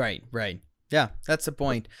 Right. Yeah, that's the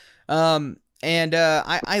point. And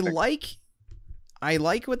I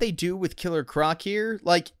like what they do with Killer Croc here.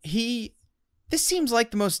 Like this seems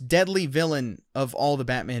like the most deadly villain of all the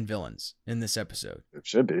Batman villains in this episode. It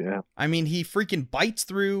should be, yeah. I mean, he freaking bites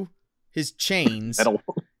through his chains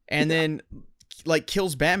and then like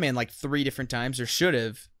kills Batman like 3 different times, or should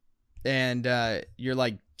have. And you're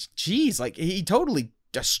like, geez, like he totally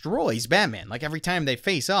destroys Batman. Like every time they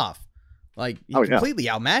face off, like he completely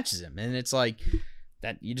outmatches him, and it's like.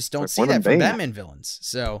 That you just don't see that from Batman villains.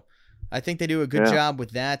 So I think they do a good job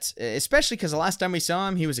with that, especially because the last time we saw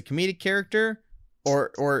him, he was a comedic character,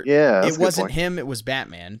 or it wasn't him, it was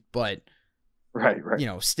Batman. But Right.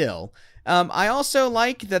 Still. I also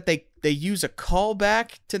like that they use a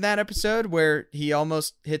callback to that episode where he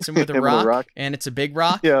almost hits him with a rock, and it's a big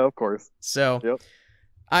rock. Yeah, of course. So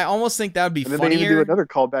I almost think that would be funnier. They even do another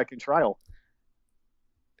callback in Trial.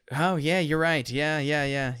 Oh yeah, you're right. Yeah,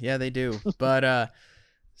 they do. But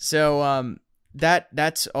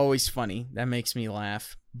that's always funny. That makes me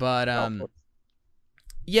laugh. But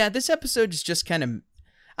yeah, this episode is just kind of,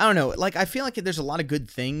 I don't know. Like, I feel like there's a lot of good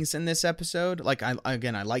things in this episode. Like, I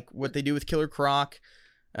like what they do with Killer Croc.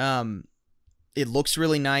 It looks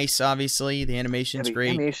really nice. Obviously, the animation's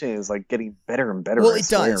great. The animation is like getting better and better. Well,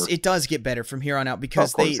 it does get better from here on out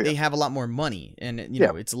because they have a lot more money, and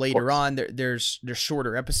it's later on. There's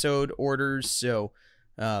shorter episode orders, so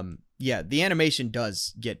the animation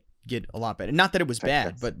does get a lot better. Not that it was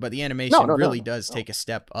bad, but the animation really does take a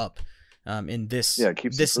step up in this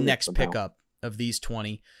next pickup of these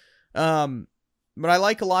 20. But I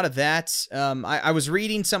like a lot of that. I was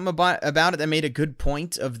reading something about it that made a good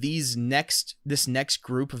point of this next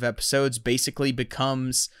group of episodes basically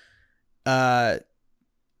becomes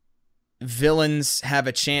villains have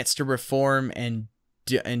a chance to reform and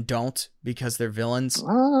don't because they're villains.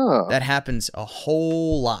 That happens a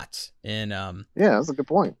whole lot in that's a good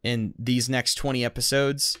point. In these next 20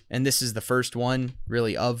 episodes, and this is the first one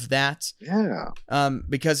really of that.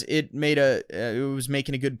 Because it was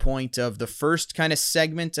making a good point of the first kind of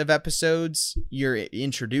segment of episodes, you're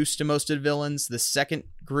introduced to most of the villains. The second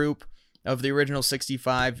group of the original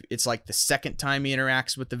 65, it's like the second time he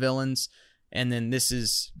interacts with the villains, and then this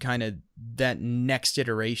is kind of that next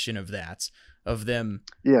iteration of that. Of them,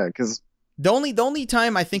 because the only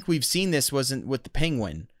time I think we've seen this wasn't with the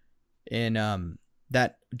Penguin in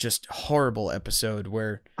that just horrible episode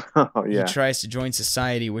where he tries to join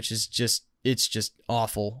society, which is just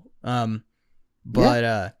awful.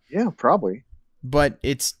 But probably. But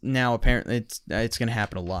it's now apparently it's going to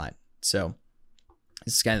happen a lot. So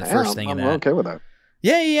it's kind of the first thing in that. I'm okay with that.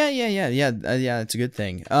 Yeah. It's a good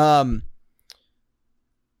thing.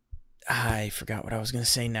 I forgot what I was going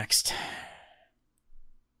to say next.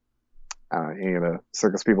 Any of the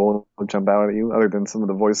circus people will jump out at you other than some of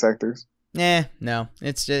the voice actors? No,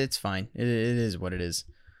 it's fine. It is what it is.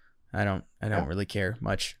 I don't really care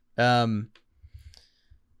much. Okay.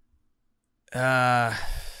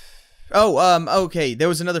 There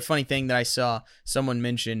was another funny thing that I saw someone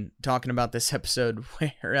mention talking about this episode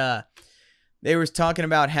where they were talking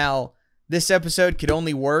about how this episode could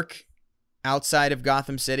only work outside of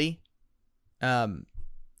Gotham City. And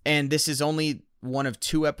this is only one of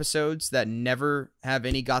 2 episodes that never have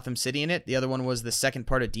any Gotham City in it. The other one was the second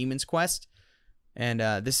part of Demon's Quest. And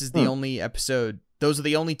this is the only episode. Those are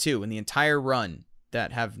the only 2 in the entire run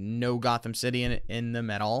that have no Gotham City in them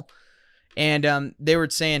at all. And they were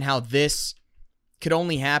saying how this could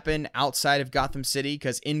only happen outside of Gotham City,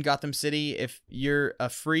 because in Gotham City, if you're a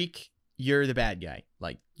freak, you're the bad guy.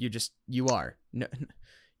 Like, you are. No,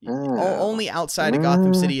 only outside of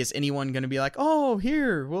Gotham City is anyone going to be like, oh,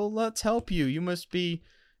 here, well, let's help you. You must be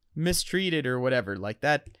mistreated or whatever. Like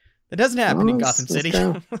that doesn't happen in Gotham City.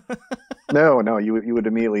 No, you would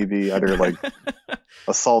immediately be either like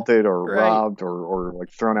assaulted or robbed or like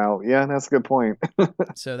thrown out. Yeah, that's a good point.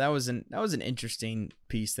 So that was an interesting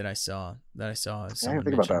piece that I saw. I didn't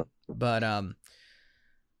think about that.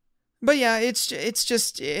 But yeah, it's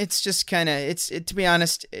just kind of, to be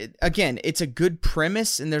honest, again, it's a good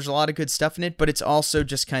premise and there's a lot of good stuff in it, but it's also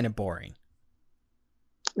just kind of boring.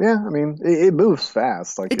 Yeah, I mean, it moves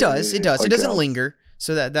fast. Like it does. It doesn't linger,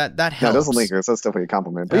 so that helps. No, it doesn't linger. So that's definitely a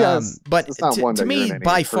compliment. But yeah, it's not one to me,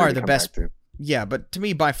 by far the best. Yeah, but to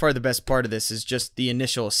me, by far the best part of this is just the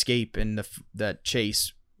initial escape and that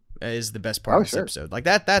chase is the best part of this episode. Like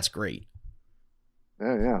that's great.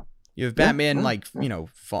 Yeah. You have Batman,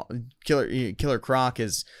 Killer Croc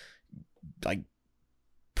is like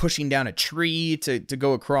pushing down a tree to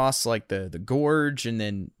go across like the gorge, and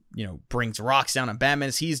then brings rocks down on Batman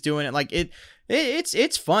as he's doing it. Like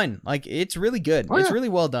it's fun. Like it's really good. It's really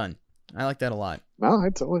well done. I like that a lot. No, I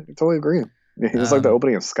totally agree. It was like the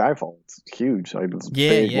opening of Skyfall. It's huge. Like it's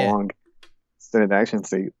big, long, extended action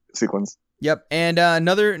sequence. Yep. And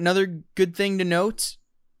another good thing to note: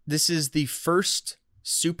 this is the first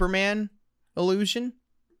Superman illusion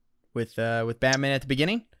with Batman at the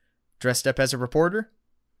beginning, dressed up as a reporter.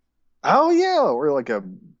 Oh yeah, or like a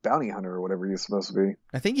bounty hunter or whatever he's supposed to be.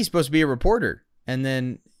 I think he's supposed to be a reporter, and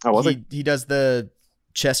then he does the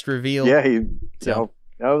chest reveal. Yeah, that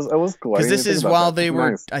was cool. Because this is while they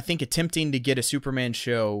were, I think, attempting to get a Superman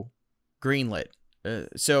show greenlit.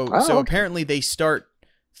 So apparently they start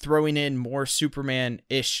throwing in more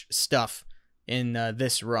Superman-ish stuff in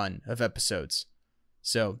this run of episodes.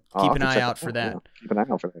 So keep an eye out for that. Yeah. Keep an eye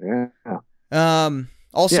out for that. Yeah.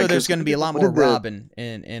 Also, there's going to be a lot more Robin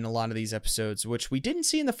in a lot of these episodes, which we didn't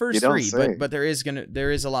see in the first three, but there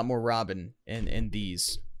is a lot more Robin in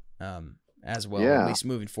these as well. At least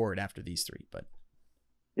moving forward after these three. But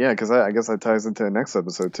yeah, because I guess that ties into the next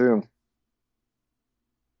episode too.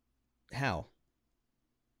 How?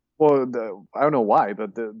 Well, I don't know why,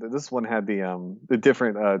 but this one had the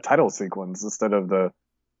different title sequence instead of the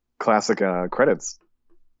classic credits.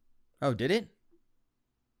 Oh, did it?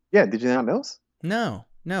 Yeah, did you not notice? No.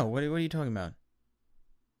 What are you talking about?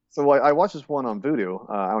 So I watched this one on Vudu.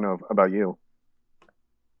 I don't know about you,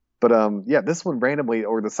 but yeah, this one randomly,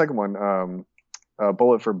 or the second one,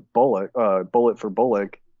 Bullet for Bullock.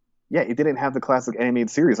 Yeah, it didn't have the classic animated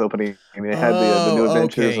series opening, and it had the new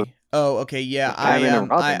adventures. Okay. Okay. Yeah,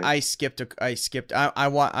 I skipped.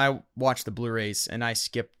 I watched the Blu-rays, and I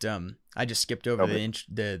skipped. I just skipped over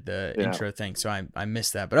the intro thing, so I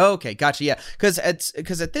missed that. But okay, gotcha. Yeah, because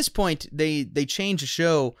at this point they change the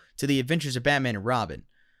show to the Adventures of Batman and Robin.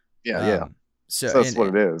 Yeah. So that's what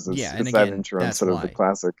it is. It's that intro instead of the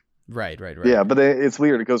classic. Right. Yeah, but it's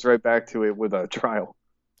weird. It goes right back to it with a trial.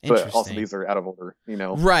 But also these are out of order,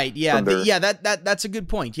 Right, yeah. That's a good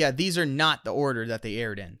point. Yeah, these are not the order that they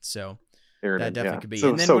aired in. So that definitely could be.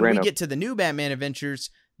 And then when we get to the new Batman Adventures,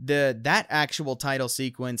 that actual title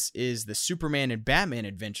sequence is the Superman and Batman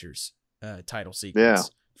Adventures title sequence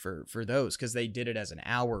for those, because they did it as an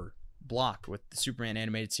hour block with the Superman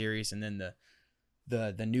animated series and then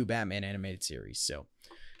the new Batman animated series. So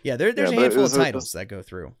yeah, there's a handful of titles that go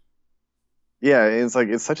through. Yeah,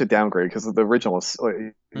 it's such a downgrade because the original is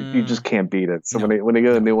you just can't beat it. So when they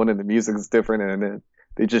get a new one and the music is different and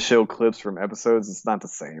they just show clips from episodes, it's not the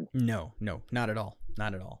same. No, not at all,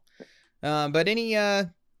 but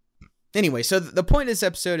anyway, so the point of this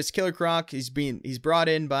episode is Killer Croc. He's brought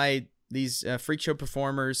in by these freak show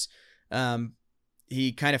performers.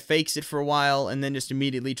 He kind of fakes it for a while and then just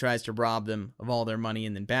immediately tries to rob them of all their money.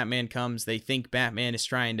 And then Batman comes. They think Batman is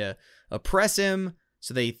trying to oppress him.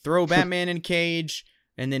 So they throw Batman in a cage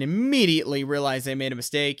and then immediately realize they made a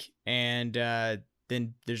mistake. And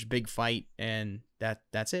then there's a big fight, and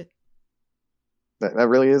that's it. That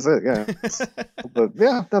really is it, yeah. But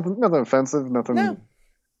yeah, nothing offensive, nothing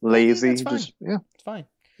lazy. Just it's fine.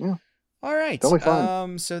 Yeah. All right. Totally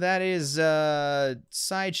fine. So that is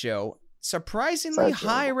Sideshow. Surprisingly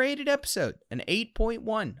high-rated episode, an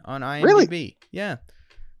 8.1 on IMDb. Really? Yeah.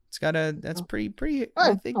 It's got that's pretty.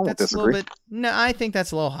 I think that's disagree. A little bit. No, I think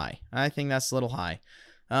that's a little high.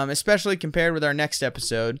 Especially compared with our next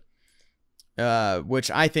episode,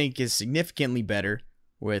 which I think is significantly better,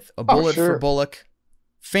 with a Bullet for Bullock.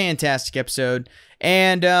 Fantastic episode.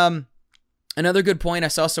 And another good point I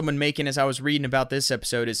saw someone making as I was reading about this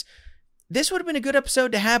episode is this would have been a good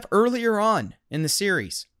episode to have earlier on in the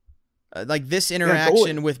series. Like this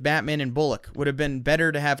interaction with Batman and Bullock would have been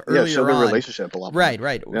better to have earlier show on. Their relationship a lot more.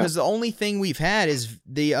 Right. Because the only thing we've had is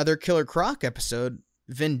the other Killer Croc episode.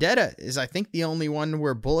 Vendetta is, I think, the only one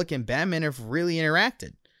where Bullock and Batman have really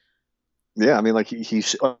interacted. Yeah, I mean, like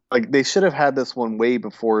they should have had this one way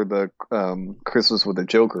before the Christmas with the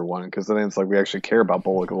Joker one, because then it's like we actually care about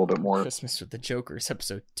Bullock a little bit more. Christmas with the Joker is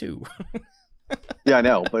episode 2. Yeah, I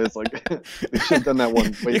know, but it's like they should have done that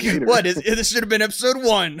one way later. What is this? Should have been episode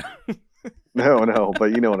 1. No,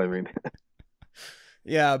 but you know what I mean.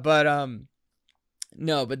 Yeah, but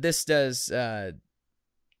no, but this does.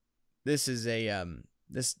 This is a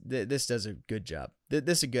this does a good job.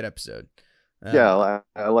 This is a good episode. Yeah,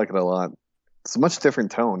 I like it a lot. It's a much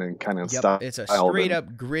different tone and kind of style. It's a straight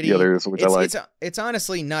up gritty. The others, which I like. It's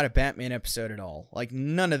honestly not a Batman episode at all. Like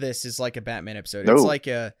none of this is like a Batman episode. No. It's like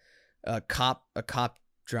a cop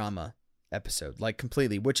drama episode, like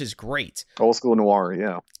completely, which is great. Old school noir,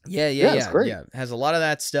 yeah. Yeah. It's great. Yeah, has a lot of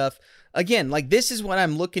that stuff. Again, like this is what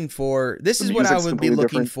I'm looking for. This is what I would be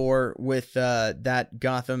looking for with that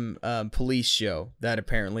Gotham police show that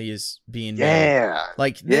apparently is being made. Yeah.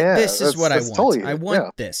 Like this is what I want. Totally I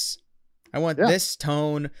want this. I want this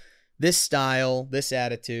tone, this style, this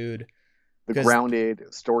attitude. The grounded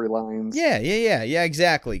storylines. Yeah,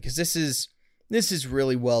 exactly. Because this is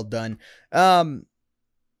really well done.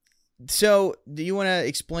 So, do you want to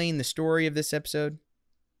explain the story of this episode?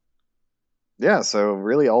 Yeah, so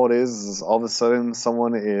really all it is all of a sudden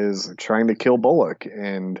someone is trying to kill Bullock,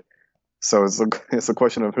 and so it's a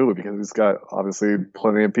question of who, because he's got obviously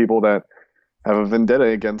plenty of people that have a vendetta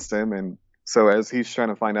against him, and so as he's trying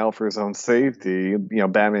to find out for his own safety,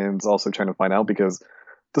 Batman's also trying to find out, because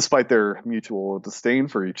despite their mutual disdain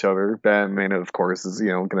for each other, Batman of course is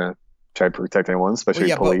gonna try to protect anyone,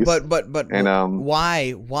 especially police. But and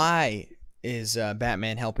why is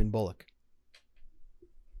Batman helping Bullock?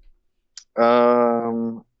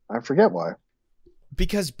 I forget why.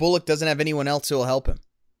 Because Bullock doesn't have anyone else who will help him.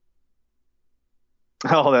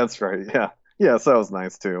 Oh, that's right. Yeah. Yeah, so that was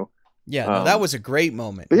nice too. Yeah, no, that was a great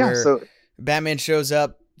moment where Batman shows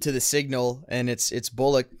up to the signal and it's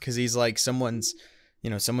Bullock because he's like, someone's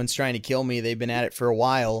trying to kill me. They've been at it for a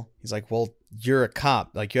while. He's like, well, you're a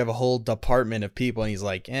cop. Like, you have a whole department of people. And he's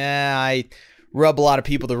like, I rub a lot of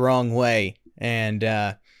people the wrong way. And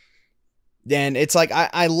it's like,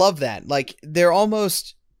 I love that. Like, they're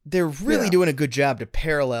really doing a good job to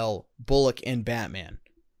parallel Bullock and Batman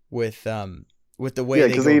with the way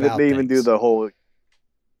they go about they even things. do the whole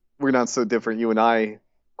 "we're not so different, you and I"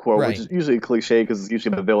 quote, right. which is usually a cliche because it's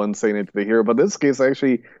usually the villain saying it to the hero. But in this case, this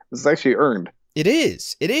is actually earned. It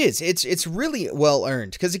is. It's really well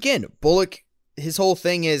earned because, again, Bullock, his whole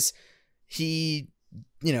thing is he,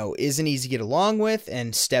 isn't easy to get along with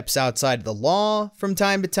and steps outside of the law from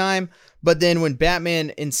time to time. But then when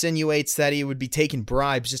Batman insinuates that he would be taking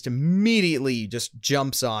bribes, just immediately just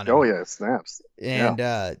jumps on him. Oh yeah, it snaps. And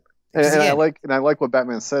again, I like what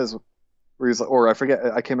Batman says, where he's like, or I forget,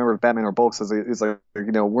 I can't remember if Batman or Bullock says, he's like,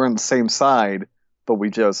 we're on the same side, but we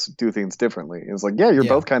just do things differently. It's like, you're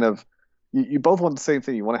both kind of, you both want the same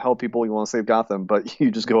thing. You want to help people, you want to save Gotham, but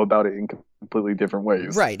you just go about it in completely different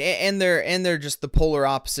ways. Right, and they're just the polar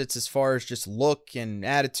opposites as far as just look and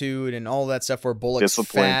attitude and all that stuff. Where Bullock's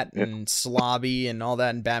fat and slobby and all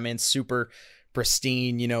that, and Batman's super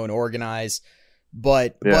pristine, and organized.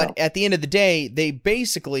 But at the end of the day, they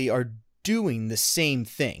basically are doing the same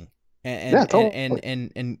thing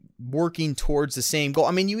and working towards the same goal.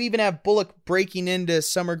 I mean, you even have Bullock breaking into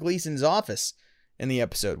Summer Gleason's office in the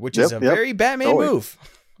episode, which is a very Batman move.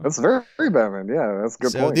 That's very, very Batman. Yeah, that's a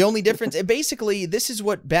good point. The only difference, basically, this is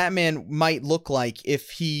what Batman might look like if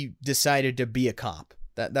he decided to be a cop.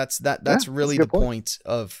 That's really the point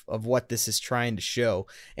of what this is trying to show,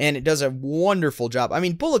 and it does a wonderful job. I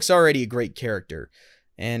mean, Bullock's already a great character,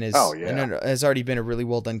 and has already been a really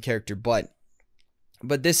well done character, but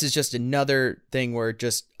this is just another thing where it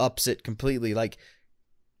just ups it completely. Like,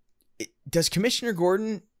 does Commissioner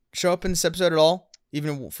Gordon show up in this episode at all,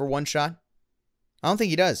 even for one shot? I don't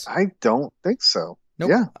think he does. I don't think so.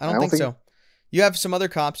 Nope. Yeah, I don't think so. You have some other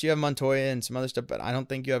cops. You have Montoya and some other stuff, but I don't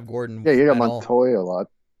think you have Gordon. Yeah, you got Montoya a lot.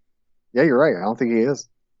 Yeah, you're right. I don't think he is.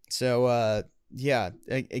 So,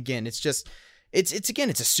 again, it's just, it's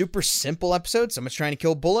a super simple episode. Someone's trying to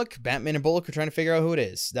kill Bullock. Batman and Bullock are trying to figure out who it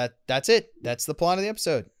is. That's it. That's the plot of the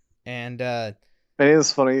episode. And it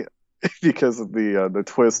is funny because of the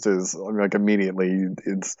twist is, like, immediately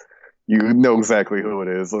it's, you know exactly who it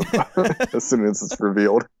is as soon as it's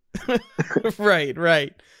revealed.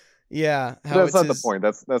 Right. Yeah, that's not the point.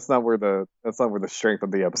 That's not where the strength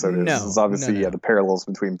of the episode is. It's obviously the parallels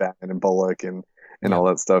between Batman and Bullock and all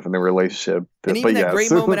that stuff and their relationship. And even that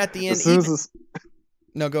great moment at the end.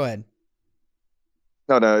 No, go ahead.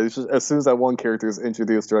 No. It's just, as soon as that one character is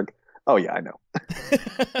introduced, you're like, oh yeah, I know.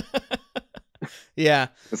 Yeah,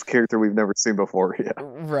 this character we've never seen before. Yeah,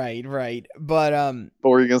 right. But what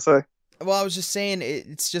were you gonna say? Well, I was just saying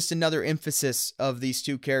it's just another emphasis of these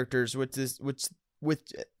two characters, with if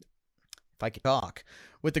I could talk,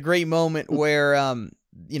 with the great moment where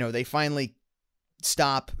they finally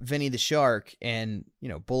stop Vinny the Shark, and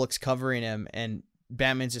Bullock's covering him, and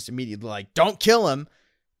Batman's just immediately like, "Don't kill him." And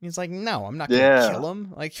he's like, "No, I'm not going to kill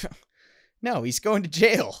him. Like, no, he's going to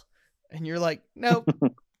jail." And you're like, "No."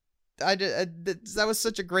 That was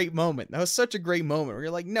such a great moment. That was such a great moment where you're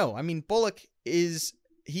like, no, I mean, Bullock he's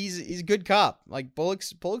a good cop. Like,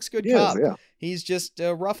 Bullock's good cop. Yeah. He's just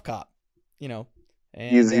a rough cop,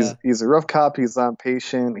 And, he's a rough cop. He's not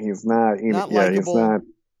patient. He's not likable.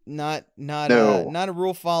 He's not a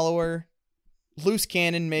rule follower. Loose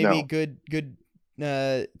cannon, maybe. Good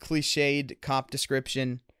cliched cop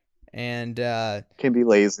description, and can be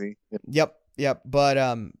lazy. Yep. But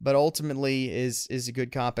ultimately is a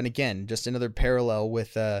good cop, and again, just another parallel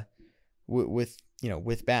with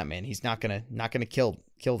Batman. He's not gonna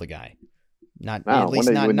kill the guy. At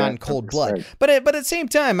least not in cold blood. But at the same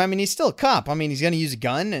time, I mean, he's still a cop. I mean, he's going to use a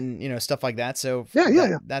gun and stuff like that. So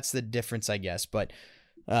that's the difference, I guess. But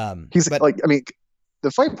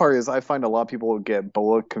the fight part is, I find a lot of people get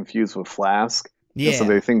Bullock confused with Flask. Yeah. So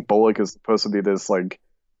they think Bullock is supposed to be this like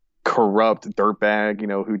corrupt dirtbag,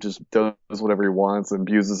 who just does whatever he wants and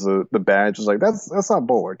abuses the badge. It's like that's not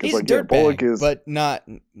Bullock. He's a dirtbag, is, but not.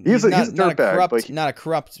 He's a dirtbag, but not a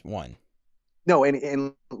corrupt one. No,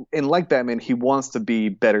 and like Batman, he wants to be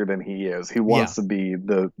better than he is. He wants to be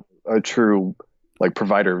a true like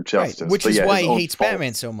provider of justice, which is why he hates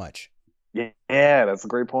Batman so much. Yeah, that's a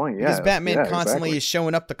great point. Yeah, because Batman constantly is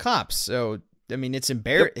showing up the cops. So I mean, it's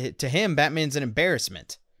to him, Batman's an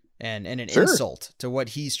embarrassment, and an insult to what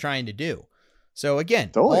he's trying to do. So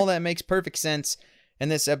again, all that makes perfect sense. And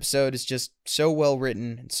this episode is just so well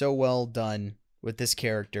written and so well done with this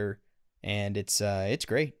character, and it's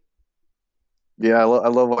great. Yeah, I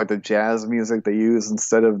love like the jazz music they use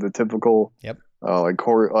instead of the typical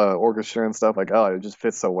orchestra and stuff. Like, it just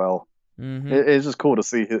fits so well. Mm-hmm. It's just cool to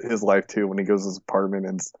see his life too when he goes to his apartment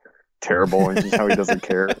and it's terrible and just how he doesn't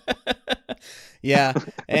care. Yeah,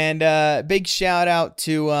 and big shout out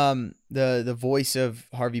to the voice of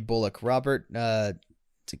Harvey Bullock, Robert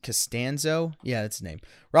Costanzo. Yeah, that's his name.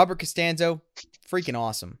 Robert Costanzo, freaking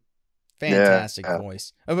awesome, fantastic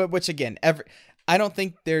voice. Which again, I don't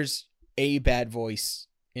think there's a bad voice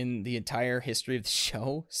in the entire history of the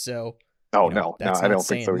show. So, that's I don't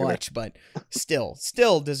saying think so much, but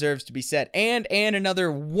still deserves to be said. And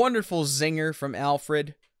another wonderful zinger from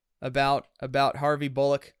Alfred about Harvey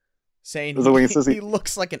Bullock, saying he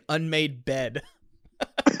looks like an unmade bed.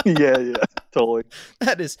 yeah, totally.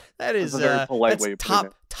 That is that's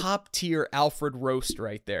top tier Alfred roast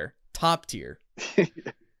right there. Top tier. Yeah.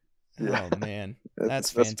 Oh man,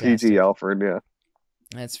 that's fantastic. That's PG Alfred, yeah.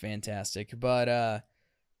 That's fantastic. But I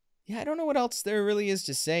don't know what else there really is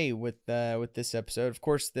to say with this episode. Of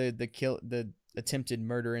course, the attempted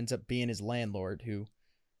murder ends up being his landlord, who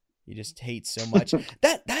he just hates so much.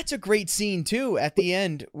 That's a great scene too at the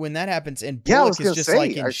end when that happens, and Bullock is just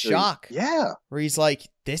in shock. Yeah, where he's like,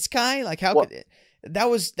 "This guy, like, how could it?" That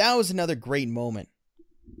was another great moment.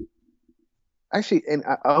 Actually, and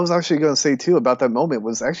I was actually going to say too about that moment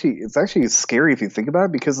was it's actually scary if you think about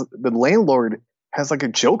it, because the landlord has like a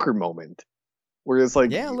Joker moment where it's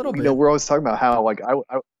like, a little bit. We're always talking about how like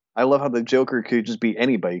I love how the Joker could just be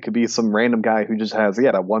anybody. It could be some random guy who just has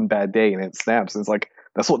that one bad day and it snaps. And it's like,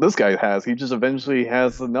 that's what this guy has. He just eventually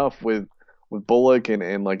has enough with Bullock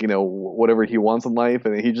and like, whatever he wants in life.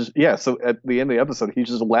 And he just, so at the end of the episode, he's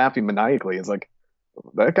just laughing maniacally. It's like,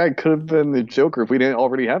 that guy could have been the Joker if we didn't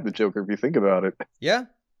already have the Joker, if you think about it. Yeah,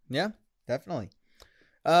 definitely.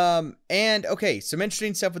 And okay, some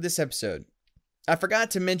interesting stuff with this episode. I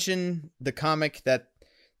forgot to mention the comic that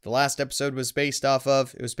the last episode was based off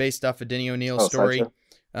of. It was based off of Denny O'Neil's story.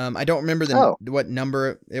 Sideshow. I don't remember what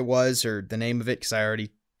number it was or the name of it because I already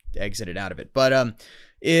exited out of it. But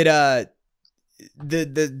the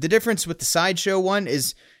difference with the Sideshow one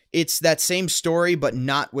is it's that same story, but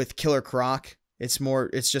not with Killer Croc.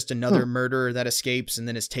 It's just another murderer that escapes and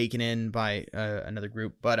then is taken in by another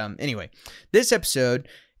group. But anyway, this episode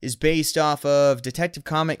is based off of Detective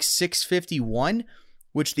Comics 651,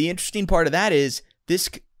 which the interesting part of that is this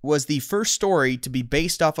was the first story to be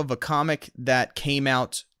based off of a comic that came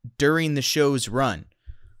out during the show's run,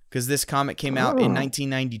 because this comic came out in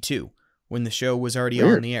 1992 when the show was already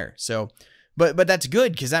on the air. So, but that's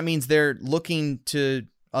good because that means they're looking to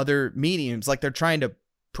other mediums, like they're trying to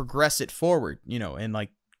progress it forward, and like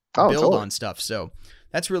build on stuff. So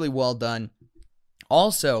that's really well done.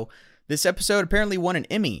 Also, this episode apparently won an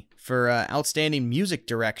Emmy for outstanding music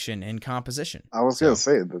direction and composition. I was going to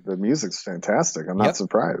say the music's fantastic. I'm not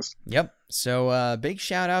surprised. Yep. So big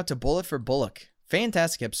shout out to Bullet for Bullock.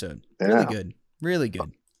 Fantastic episode. Yeah. Really good. Really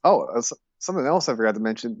good. Oh, something else I forgot to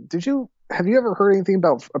mention. Have you ever heard anything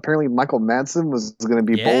about apparently Michael Madsen was going to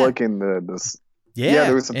be Bullock in this? Yeah,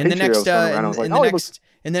 there was a picture in the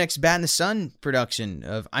next Bat in the Sun production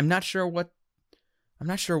of I'm not sure what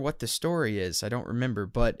the story is. I don't remember,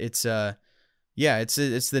 but it's the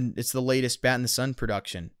latest Bat in the Sun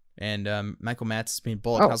production, and Michael Madsen's being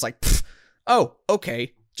Bullock. I was like,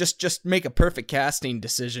 okay, just make a perfect casting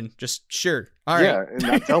decision. Just sure, all right. Yeah, and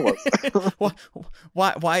not tell us.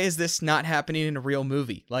 Why is this not happening in a real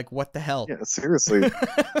movie? Like, what the hell? Yeah, seriously.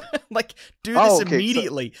 Like, do this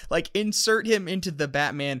immediately. Like, insert him into the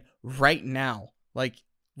Batman right now. Like.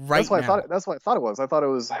 That's what I thought it was.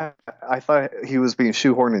 I thought he was being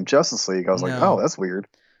shoehorned in Justice League. I was like, that's weird.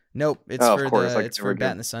 Nope, it's for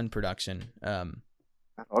Bat in the Sun production.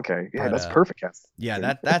 Okay, that's perfect.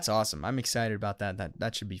 Yeah, that's awesome. I'm excited about that.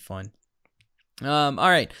 That should be fun. All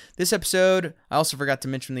right, this episode I also forgot to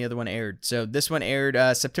mention the other one aired. So this one aired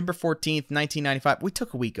September 14th, 1995. We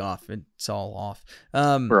took a week off. It's all off.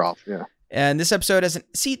 We're off, yeah. And this episode has an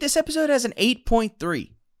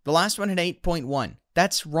 8.3. The last one had 8.1.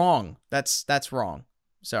 That's wrong. That's wrong.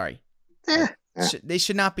 Sorry. They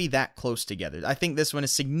should not be that close together. I think this one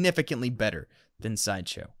is significantly better than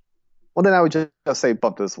Sideshow. Well, then I would just say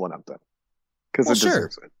bump this one up then, because it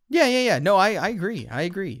deserves it. Yeah. No, I agree.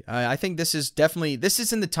 I think this is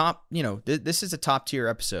in the top. This is a top tier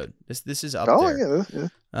episode. This is up there.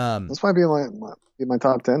 Yeah. This might be my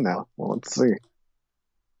top 10 now. Well, let's see.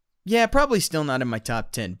 Yeah, probably still not in my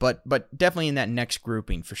top 10, but definitely in that next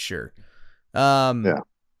grouping for sure. Yeah.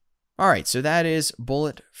 All right, so that is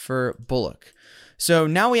Bullet for Bullock. So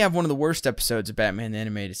now we have one of the worst episodes of Batman the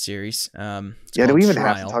Animated Series. Do we even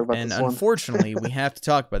have to talk about this one? And unfortunately, we have to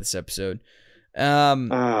talk about this episode.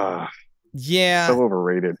 Yeah. So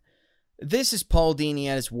overrated. This is Paul Dini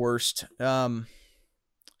at his worst. I don't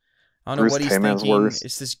know what he's thinking. Worst.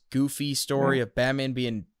 It's this goofy story of Batman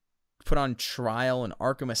being put on trial in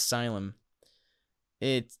Arkham Asylum.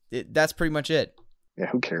 That's pretty much it. Yeah,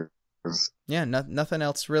 who cares? Yeah, nothing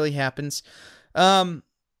else really happens. No,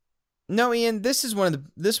 Ian, this is one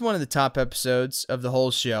of the top episodes of the whole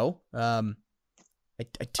show. Oh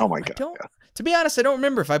my God. To be honest, I don't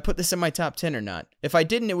remember if I put this in my top 10 or not. If I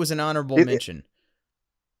didn't, it was an honorable mention.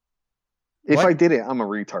 If I did it, I'm a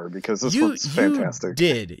retard because this one's fantastic.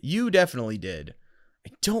 You definitely did. I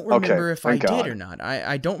don't remember if I did or not.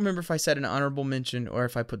 I don't remember if I said an honorable mention or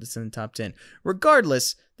if I put this in the top 10.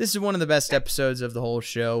 Regardless, this is one of the best episodes of the whole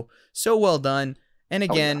show. So well done. And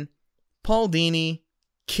again, Paul Dini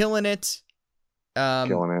killing it.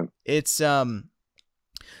 It's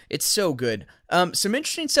so good. Some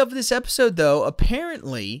interesting stuff with this episode, though.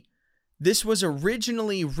 Apparently, this was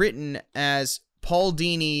originally written as Paul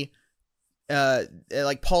Dini,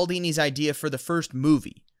 like Paul Dini's idea for the first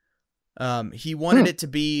movie. He wanted it to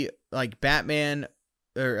be like Batman,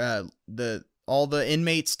 or all the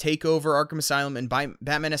inmates take over Arkham Asylum, and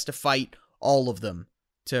Batman has to fight all of them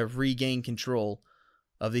to regain control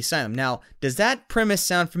of the asylum. Now, does that premise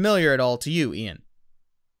sound familiar at all to you, Ian?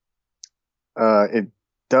 It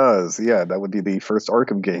does. Yeah, that would be the first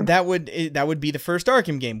Arkham game. That would be the first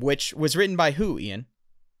Arkham game, which was written by who, Ian?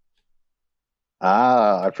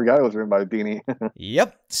 I forgot it was written by Dini.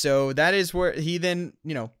 Yep. So that is where he then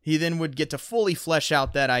would get to fully flesh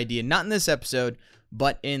out that idea, not in this episode,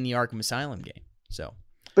 but in the Arkham Asylum game. So,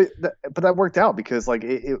 but that worked out because like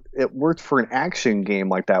it worked for an action game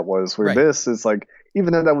like that was. Where this is like,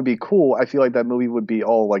 even though that would be cool, I feel like that movie would be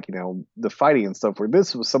all like, the fighting and stuff. Where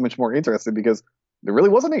this was so much more interesting because there really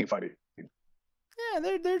wasn't any fighting.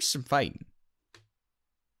 Yeah, there's some fighting.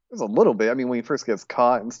 There's a little bit. I mean, when he first gets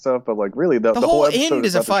caught and stuff, but like really, the whole episode end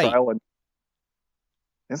is a fight.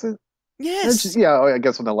 Is it? Yes. I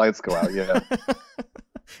guess when the lights go out, yeah.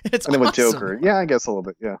 It's and then awesome. with Joker, yeah, I guess a little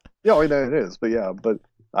bit, yeah. Yeah, it is, but yeah, but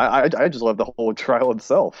I just love the whole trial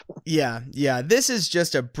itself. Yeah. This is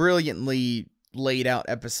just a brilliantly laid out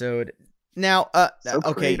episode. Now,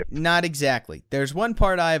 okay, creative. Not exactly. There's one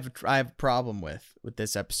part I have a problem with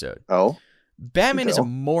this episode. Oh, Batman is a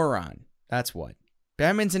moron. That's what.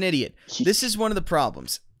 Batman's an idiot. This is one of the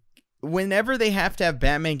problems. Whenever they have to have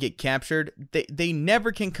Batman get captured, they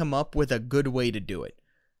never can come up with a good way to do it.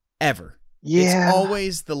 Ever. Yeah. It's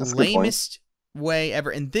always the lamest way ever.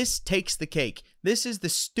 And this takes the cake. This is the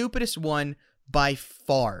stupidest one by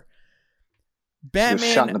far. Batman he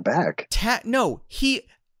was shot in the back. He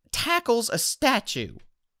tackles a statue.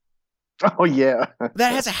 Oh, yeah.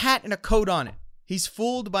 That has a hat and a coat on it. He's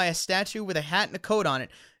fooled by a statue with a hat and a coat on it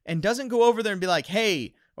and doesn't go over there and be like,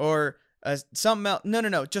 hey, or something else.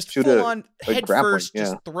 No. Just full on head first,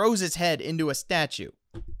 just throws his head into a statue.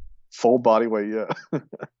 Full body weight, yeah.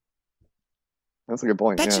 That's a good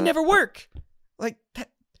point. That should never work. Like,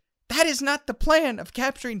 that is not the plan of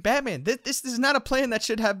capturing Batman. This is not a plan that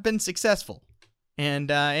should have been successful. And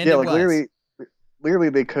it was. Literally,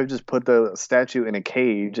 they could just put the statue in a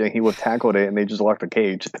cage and he would have tackled it and they just locked the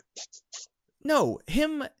cage. No,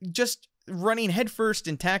 him just running headfirst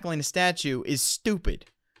and tackling a statue is stupid.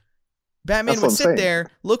 Batman would sit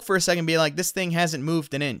there, look for a second, and be like, this thing hasn't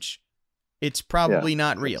moved an inch. It's probably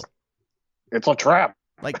not real. It's a trap.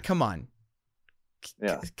 Like, come on.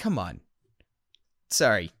 Yeah. Come on.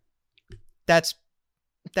 Sorry. That's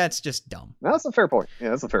just dumb. No, that's a fair point. Yeah,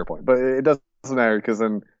 that's a fair point. But it doesn't matter because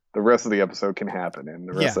then the rest of the episode can happen and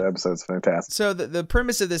the rest of the episode is fantastic. So the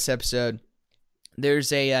premise of this episode,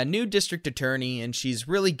 there's a new district attorney and she's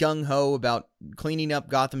really gung-ho about cleaning up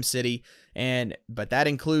Gotham City, but that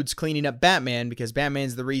includes cleaning up Batman because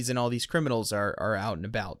Batman's the reason all these criminals are out and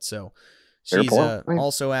about. So she's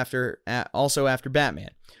also after Batman.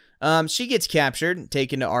 She gets captured,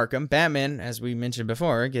 taken to Arkham. Batman, as we mentioned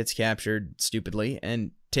before, gets captured stupidly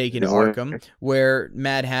and taken to Arkham, where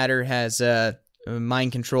Mad Hatter has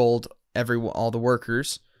mind controlled all the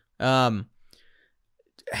workers.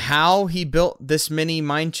 How he built this many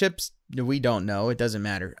mind chips, we don't know. It doesn't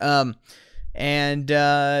matter.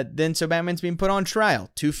 Then so Batman's being put on trial.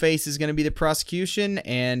 Two-Face is going to be the prosecution,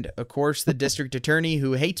 and of course the district attorney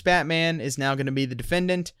who hates Batman is now going to be the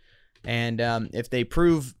defendant. And if they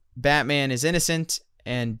prove Batman is innocent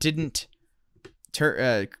and didn't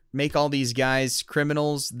make all these guys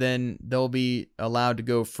criminals, then they'll be allowed to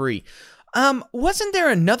go free. Wasn't there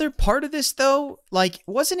another part of this though? Like,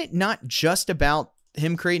 wasn't it not just about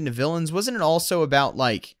him creating the villains? Wasn't it also about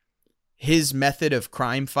like his method of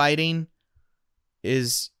crime fighting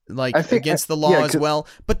is like against the law as well?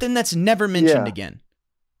 But then that's never mentioned again.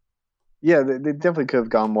 Yeah, they definitely could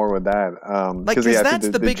have gone more with that. Because that's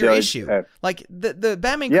the bigger issue. Like, the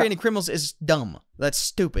Batman creating criminals is dumb. That's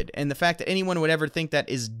stupid. And the fact that anyone would ever think that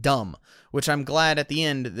is dumb, which I'm glad at the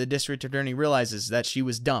end the district attorney realizes that she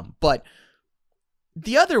was dumb. But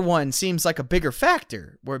the other one seems like a bigger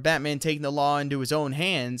factor, where Batman taking the law into his own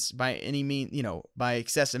hands by any means, by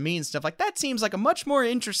excessive means, stuff like that seems like a much more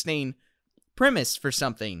interesting premise for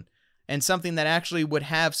something, and something that actually would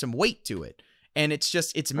have some weight to it. And it's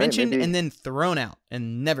mentioned and then thrown out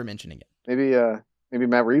and never mentioning it. Maybe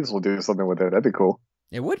Matt Reeves will do something with it. That'd be cool.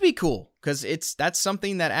 It would be cool because that's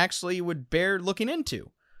something that actually would bear looking into.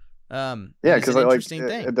 Because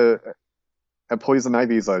at Poison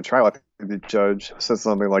Ivy's trial, I think the judge said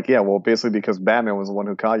something like, "Yeah, well, basically because Batman was the one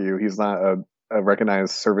who caught you, he's not a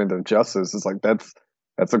recognized servant of justice." It's like that's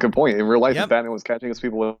a good point. In real life, if Batman was catching his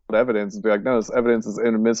people with evidence, and be like, "No, this evidence is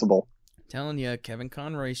inadmissible." Telling you, Kevin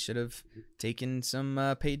Conroy should have taken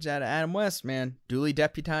some page out of Adam West, man. Duly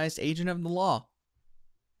deputized agent of the law.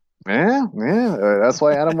 Yeah. That's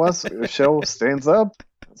why Adam West's show stands up.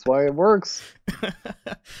 That's why it works.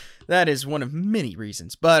 That is one of many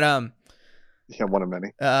reasons, but one of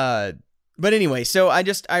many. But anyway, so I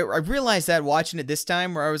realized that watching it this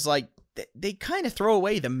time, where I was like, they kind of throw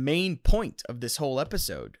away the main point of this whole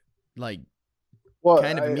episode, like,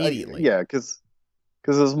 kind of immediately.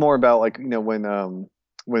 Because it was more about like when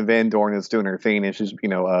Van Dorn is doing her thing and she's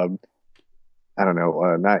I don't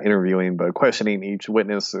know, not interviewing but questioning each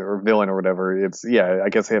witness or villain or whatever. It's I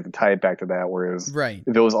guess they have to tie it back to that. Whereas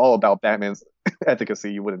if it was all about Batman's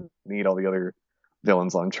efficacy, you wouldn't need all the other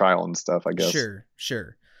villains on trial and stuff, I guess.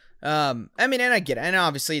 Sure. I mean, and I get it, and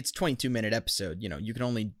obviously it's 22-minute episode. You can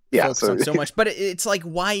only focus on so much, but it's like,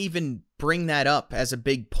 why even bring that up as a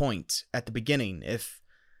big point at the beginning if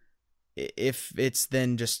it's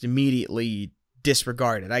then just immediately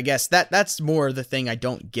disregarded? I guess that's more the thing I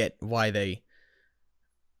don't get, why they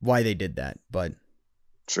did that, but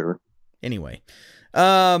sure. Anyway,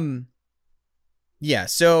 so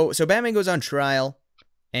Batman goes on trial,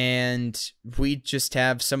 and we just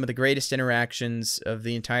have some of the greatest interactions of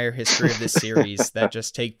the entire history of this series that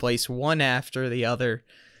just take place one after the other.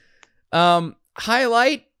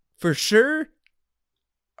 Highlight for sure,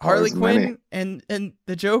 Harley Quinn and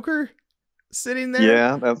the Joker sitting there.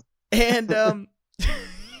 Yeah. And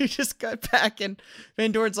you just got back, and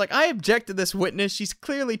Van Dorn's like, "I object to this witness. She's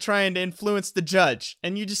clearly trying to influence the judge."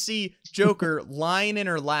 And you just see Joker lying in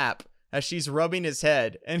her lap as she's rubbing his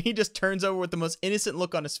head, and he just turns over with the most innocent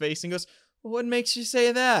look on his face and goes, "Well, what makes you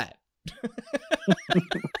say that?"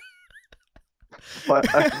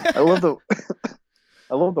 But I love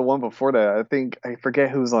the one before that. I forget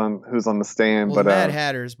who's on the stand, but Mad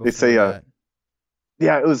Hatter's before they say that.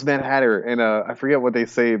 Yeah, it was Mad Hatter, and I forget what they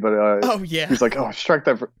say, but he's like, "Oh, strike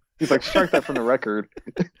that." He's like, "Strike that from the record."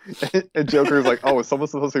 And Joker's like, "Oh, is someone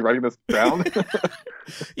supposed to be writing this down?"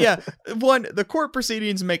 Yeah, the court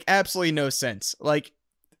proceedings make absolutely no sense. Like,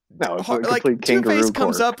 no, it's like Two-Face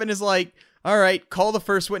comes up and is like, "All right, call the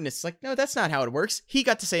first witness." It's like, no, that's not how it works. He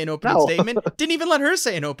got to say an opening statement. Didn't even let her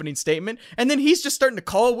say an opening statement. And then he's just starting to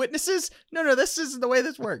call witnesses. No, this isn't the way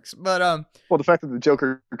this works. But well, the fact that the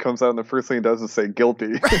Joker comes out and the first thing he does is say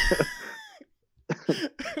guilty.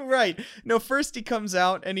 Right. No, first he comes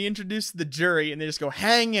out and he introduces the jury, and they just go,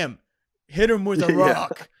 "Hang him, hit him with a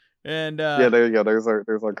rock." And there you go. There's our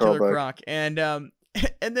Killer Croc. And then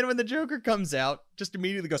when the Joker comes out, just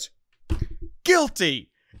immediately goes, "Guilty."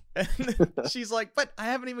 And she's like, "But I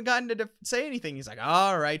haven't even gotten to say anything." He's like,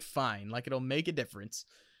 "All right, fine. Like, it'll make a difference."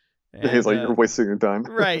 And, he's like, "You're wasting your time."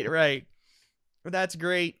 Right. That's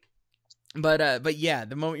great. But yeah,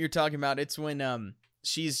 the moment you're talking about, it's when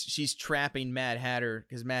she's trapping Mad Hatter,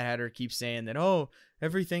 because Mad Hatter keeps saying that, "Oh,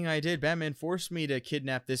 everything I did, Batman forced me to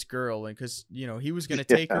kidnap this girl, and because he was going to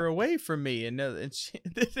take her away from me." And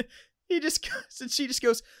she just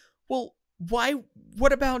goes, "Well, why?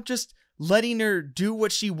 What about just letting her do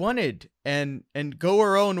what she wanted and go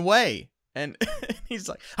her own way?" And he's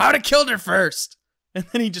like, "I'd have killed her first." And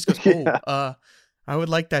then he just goes, "I would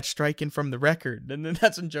like that striking from the record." And then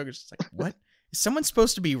that's when Joker's just like, "What? Is someone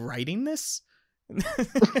supposed to be writing this?"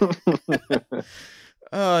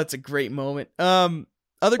 Oh, it's a great moment. Other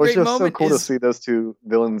great moment. It's so cool to see those two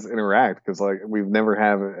villains interact, because like we've never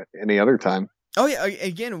had any other time. Oh yeah,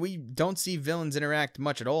 again, we don't see villains interact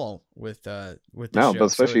much at all with the show. No, but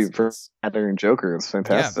especially for Hatter and Joker, it's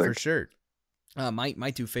fantastic. Yeah, for sure.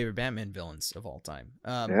 My two favorite Batman villains of all time.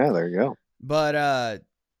 Yeah, there you go. But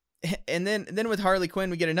and then with Harley Quinn,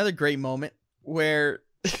 we get another great moment where,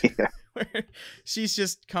 where she's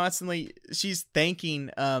just constantly thanking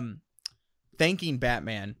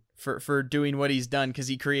Batman for doing what he's done, because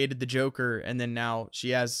he created the Joker, and then now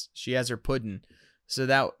she has her pudding. So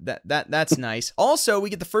that's nice. Also, we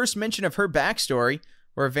get the first mention of her backstory,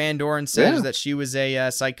 where Van Doren says that she was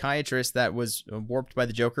a psychiatrist that was warped by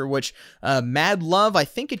the Joker, which Mad Love, I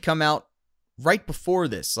think, had come out right before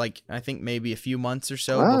this. Like, I think maybe a few months or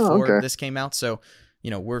so before this came out. So,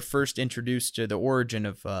 we're first introduced to the origin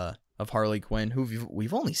of Harley Quinn, who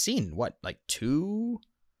we've only seen, what, like 2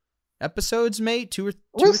 episodes, mate? 2 or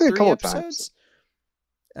 3 episodes?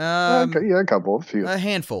 A few. A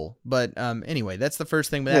handful. But anyway, that's the first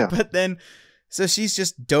thing with that. But then, so she's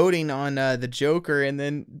just doting on the Joker, and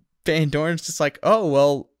then Van Doren's just like, oh,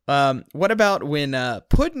 well, what about when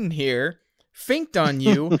Puddin' here finked on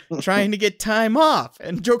you trying to get time off?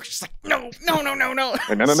 And Joker's just like, no. No.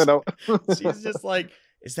 She's just like,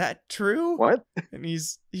 is that true? What? And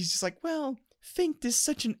he's just like, well, finked is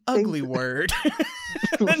such an ugly word.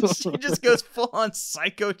 And then she just goes full on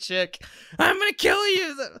psycho chick. I'm gonna kill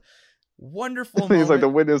you. Wonderful moment. He's like, the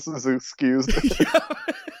witness is excused.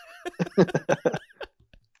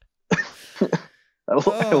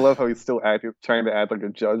 I love how he's still trying to act like a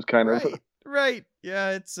judge, kind of. Right.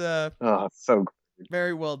 Yeah, it's so great.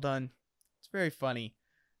 Very well done. It's very funny.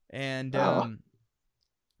 And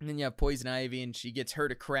then you have Poison Ivy, and she gets her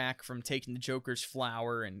to crack from taking the Joker's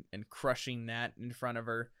flower and crushing that in front of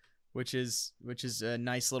her, which is a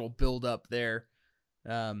nice little build up there.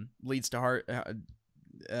 Leads to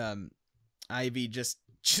Ivy just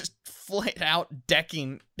flat out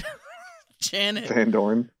decking Janet Van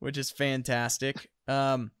Doren, which is fantastic.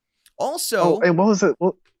 Also, and what was it?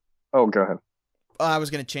 Well, go ahead. I was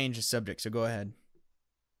going to change the subject, so go ahead.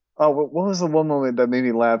 Oh, what was the one moment that made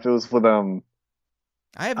me laugh? It was with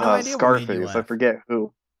I have no idea. Scarface. I forget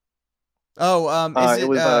who.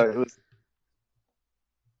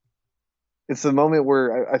 It's the moment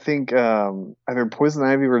where I think either Poison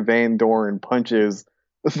Ivy or Van Doren punches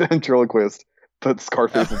the ventriloquist, but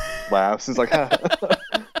Scarface laughs. He's like,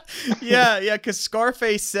 yeah, because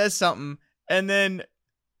Scarface says something, and then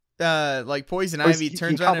like Poison Ivy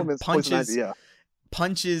turns around and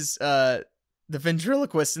punches the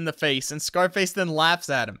ventriloquist in the face, and Scarface then laughs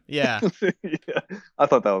at him. Yeah. Yeah. I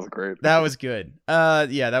thought that was great. That was good.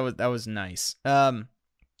 Yeah, that was nice. I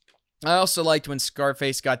also liked when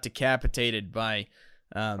Scarface got decapitated by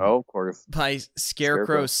of course, by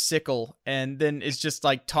Scarecrow's sickle, and then is just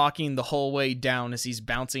like talking the whole way down as he's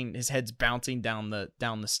bouncing, his head's bouncing down the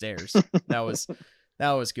stairs. That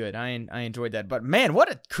was good. I enjoyed that. But man, what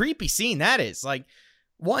a creepy scene that is. Like,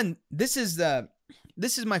 this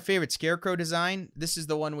is my favorite Scarecrow design. This is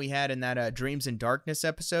the one we had in that Dreams in Darkness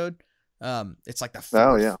episode. It's like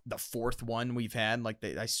the fourth one we've had. Like,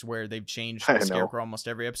 I swear they've changed the Scarecrow almost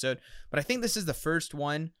every episode. But I think this is the first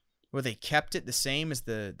one where they kept it the same as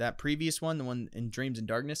that previous one, the one in Dreams in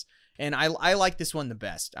Darkness. And I like this one the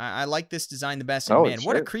best. I like this design the best. And man,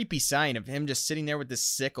 what a creepy sign of him just sitting there with this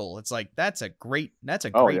sickle. It's like, that's a great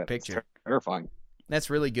picture. It's terrifying. That's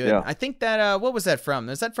really good. Yeah. I think that, what was that from?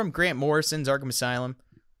 Is that from Grant Morrison's Arkham Asylum?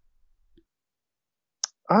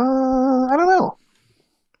 I don't know.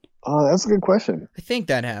 That's a good question. I think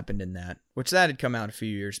that happened in that, which that had come out a few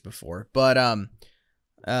years before. But,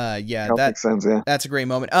 yeah, that makes sense. Yeah. That's a great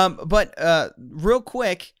moment. But real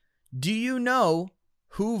quick, do you know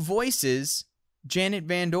who voices Janet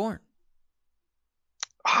Van Doren?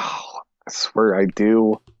 Oh, I swear I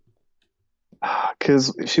do.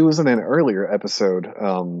 Because she was in an earlier episode.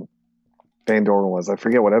 Van Doren was. I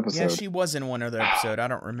forget what episode. Yeah, she was in one other episode. I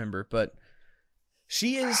don't remember, but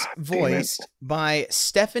she is voiced by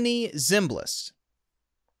Stephanie Zimbalist,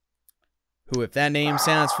 who, if that name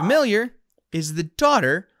sounds familiar, is the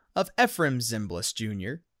daughter of Ephraim Zimbalist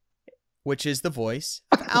Jr., which is the voice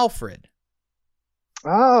of Alfred.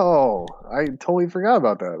 Oh, I totally forgot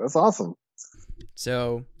about that. That's awesome.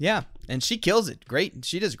 So, yeah, and she kills it. Great.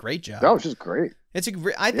 She does a great job. Oh, she's great. I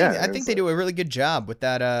think they do a really good job with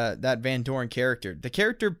that Van Doren character. The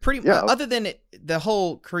character other than the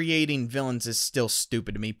whole creating villains is still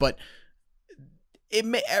stupid to me, but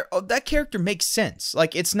that character makes sense.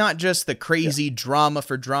 Like, it's not just the crazy drama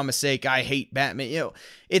for drama's sake. I hate Batman. You know,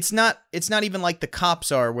 it's not even like the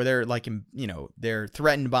cops are, where they're like, you know, they're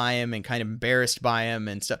threatened by him and kind of embarrassed by him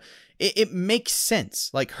and stuff. It makes sense.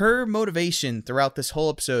 Like, her motivation throughout this whole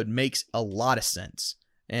episode makes a lot of sense.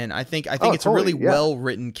 And I think it's a really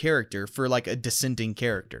well-written character for like a dissenting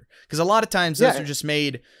character. Because a lot of times those are just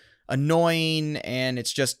made annoying and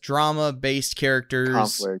it's just drama-based characters.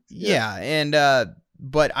 Conflict. Yeah, and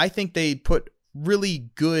but I think they put really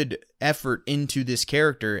good effort into this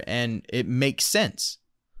character and it makes sense.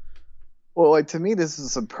 Well, like, to me, this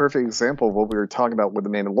is a perfect example of what we were talking about with The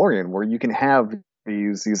Mandalorian, where you can have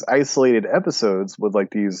these isolated episodes with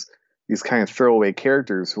like these kind of throwaway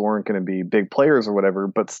characters who aren't going to be big players or whatever,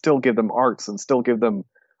 but still give them arcs and still give them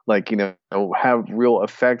like, have real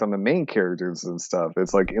effect on the main characters and stuff.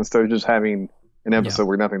 It's like, instead of just having an episode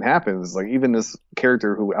where nothing happens, like even this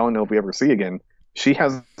character who I don't know if we ever see again, she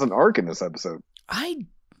has an arc in this episode. I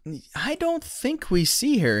don't think we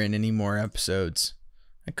see her in any more episodes.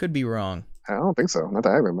 I could be wrong. I don't think so. Not that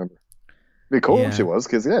I remember. It'd be cool if she was,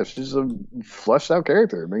 because she's a fleshed out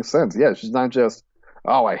character. It makes sense. Yeah, she's not just,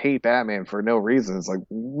 oh, I hate Batman for no reason. It's like,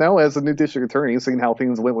 no, as a new district attorney, seeing how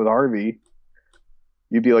things went with Harvey,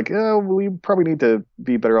 you'd be like, oh, we probably need to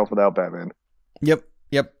be better off without Batman. Yep.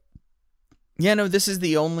 Yeah, no, this is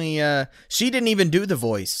the only. She didn't even do the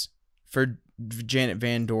voice for Janet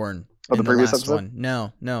Van Dorn. Oh, the previous episode?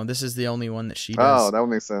 One. No, this is the only one that she does. Oh, that would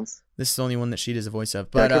make sense. This is the only one that she does a voice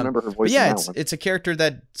of. But I can't remember her voice. But yeah, it's a character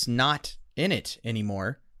that's not in it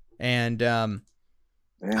anymore. And I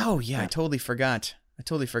totally forgot. That's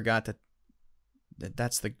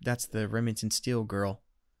the Remington Steele girl.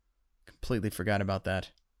 Completely forgot about that.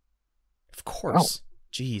 Of course. Oh.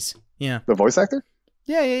 Jeez. Yeah. The voice actor?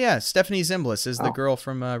 Yeah. Stephanie Zimbalist is the girl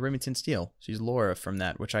from Remington Steele. She's Laura from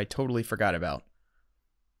that, which I totally forgot about.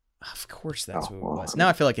 Of course, that's who it was. Now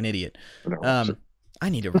I feel like an idiot. I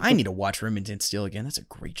need to watch Remington Steele again. That's a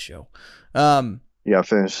great show. Finish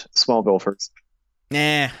Smallville first.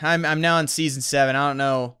 Nah, I'm now on season 7. I don't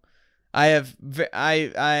know. The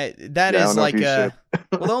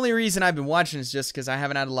only reason I've been watching is just because I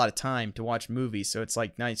haven't had a lot of time to watch movies, so it's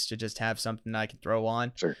like nice to just have something I can throw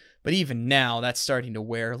on. Sure. But even now, that's starting to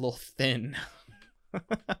wear a little thin.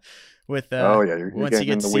 With you're once you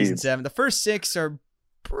get to season weeds. 7, the first 6 are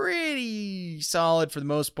pretty solid for the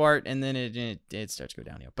most part, and then it starts to go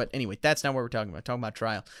downhill. But anyway, that's not what we're talking about. We're talking about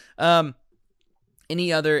Trial.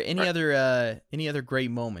 Any other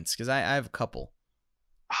great moments? Because I have a couple.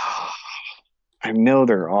 I know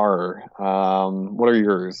there are. What are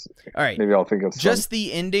yours? All right, maybe I'll think of some. Just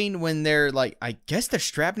the ending when they're like, I guess they're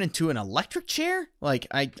strapping into an electric chair. Like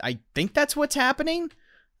I think that's what's happening.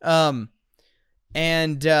 And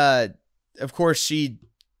of course she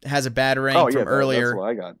has a batarang from earlier. That's what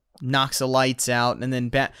I got. Knocks the lights out, and then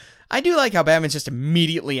I do like how Batman's just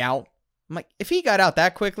immediately out. I'm like, if he got out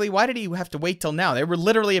that quickly, why did he have to wait till now? They were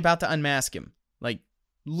literally about to unmask him. Like,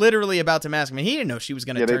 literally about to mask him. And he didn't know she was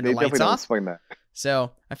going to turn the lights off. Explain that.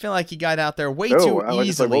 So I feel like he got out there way too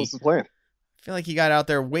easily. What was the plan? I feel like he got out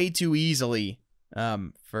there way too easily. That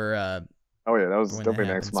was definitely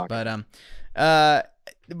an Ex Machina.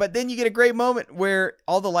 But then you get a great moment where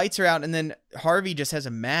all the lights are out, and then Harvey just has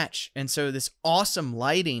a match, and so this awesome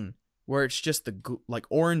lighting where it's just the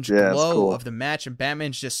orange glow of the match, and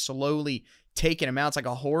Batman's just slowly taking him out. It's like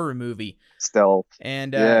a horror movie. Stealth.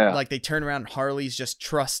 And they turn around, and Harley's just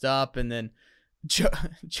trussed up, and then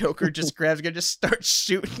Joker just grabs a gun, just starts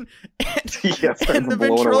shooting, and the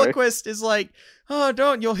ventriloquist is like, "Oh,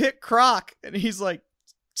 don't! You'll hit Croc," and he's like,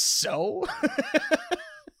 "So."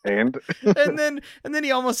 And then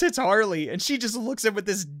he almost hits Harley, and she just looks at him with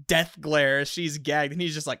this death glare as she's gagged, and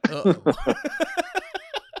he's just like, "Uh-oh."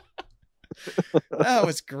 That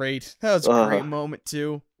was great. That was a great moment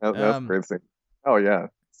too. That's great thing. Oh yeah,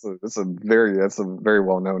 that's a very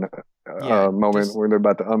well known moment where they're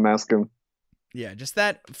about to unmask him. Yeah, just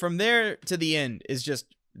that from there to the end is just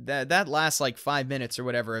that last like 5 minutes or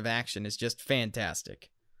whatever of action is just fantastic.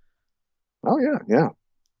 Oh yeah.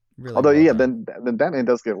 Really. Although then Batman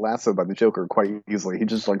does get lassoed by the Joker quite easily. He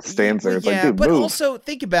just like stands there. It's like, dude, but move. Also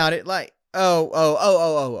think about it, like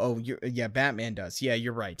Batman does. Yeah,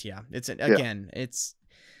 you're right. Yeah, it's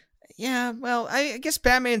well, I guess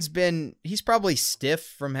he's probably stiff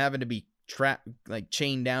from having to be trapped, like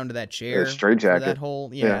chained down to that chair. Straight jacket. That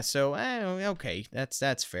whole So okay,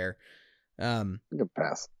 that's fair. Good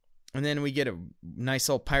pass. And then we get a nice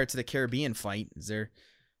old Pirates of the Caribbean fight as they're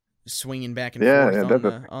swinging back and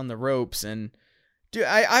forth on the ropes. And dude,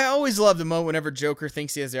 I always love the moment whenever Joker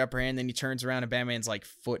thinks he has the upper hand, then he turns around and Batman's like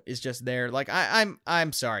foot is just there. Like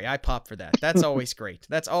I'm sorry, I pop for that. That's always great.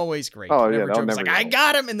 That's always great. Oh whenever yeah, Joker's like, I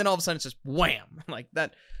got him, and then all of a sudden it's just wham, like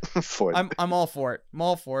that. Foot. I'm all for it. I'm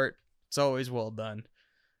all for it. It's always well done.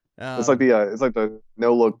 It's like the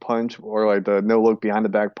no look punch, or like the no look behind the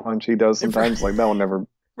back punch he does sometimes. Like that will never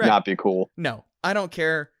not be cool. No, I don't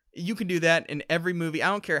care. You can do that in every movie. I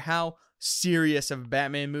don't care how serious of a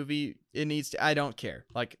Batman movie it needs to, I don't care.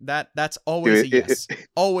 Like that's always a yes.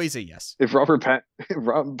 Always a yes. If Robert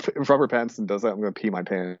Pattinson does that, I'm going to pee my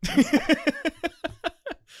pants.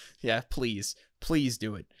 Yeah, please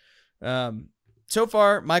do it. So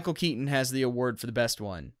far, Michael Keaton has the award for the best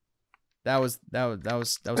one. That was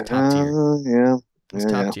top tier. Yeah. It's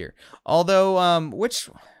top tier. Although,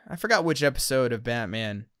 I forgot which episode of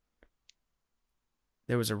Batman.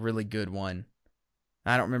 There was a really good one.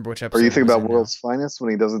 I don't remember which episode. Are you thinking about World's Finest when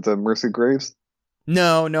he does it to Mercy Graves?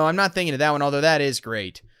 No, I'm not thinking of that one, although that is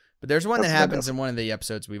great. But there's one that happens in one of the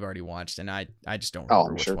episodes we've already watched, and I just don't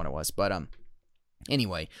remember which one it was. But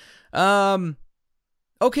anyway.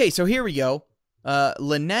 Okay, so here we go.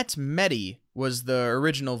 Lynette Medi was the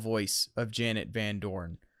original voice of Janet Van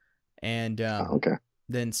Dorn. And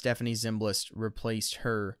then Stephanie Zimbalist replaced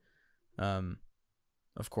her,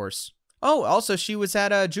 of course. Oh, also she was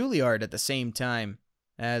at Juilliard at the same time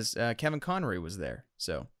as Kevin Conroy was there.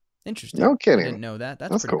 So, interesting. No kidding. I didn't know that.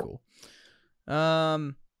 That's pretty cool.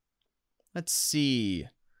 Let's see.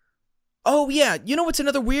 Oh, yeah. You know what's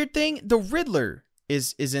another weird thing? The Riddler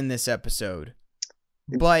is in this episode.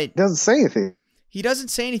 But he doesn't say anything. He doesn't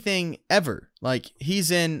say anything ever. Like,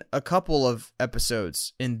 he's in a couple of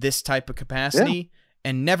episodes in this type of capacity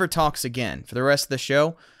and never talks again for the rest of the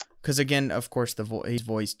show. Because, again, of course, he's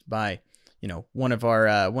voiced by, one of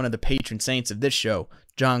the patron saints of this show,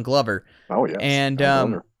 John Glover. Oh, yeah.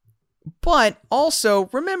 And, but also,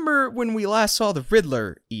 remember when we last saw the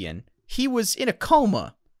Riddler, Ian? He was in a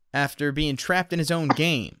coma after being trapped in his own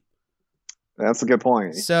game. That's a good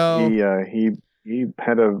point. So he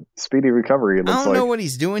had a speedy recovery. It looks I don't know what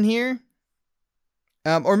he's doing here.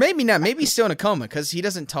 Or maybe not. Maybe he's still in a coma because he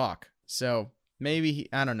doesn't talk. So maybe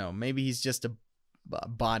I don't know. Maybe he's just a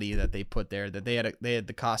body that they put there that they had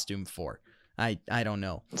the costume for. I don't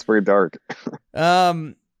know. It's pretty dark.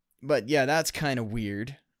 But yeah, that's kind of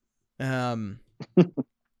weird. And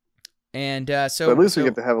so but at least we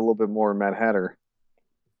get to have a little bit more Mad Hatter.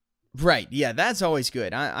 Right. Yeah, that's always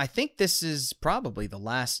good. I think this is probably the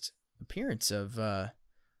last appearance of no,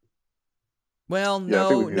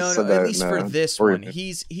 at least for this one.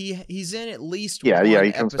 He's in at least one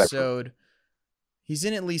episode. He's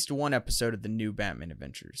in at least one episode of the new Batman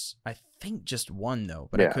Adventures. I think just one though,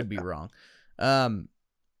 but I could be wrong.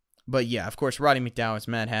 But yeah, of course Roddy McDowall's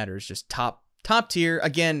Mad Hatter is just top tier.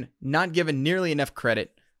 Again, not given nearly enough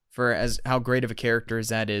credit for as how great of a character as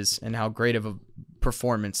that is and how great of a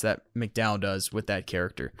performance that McDowall does with that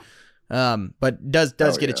character. But does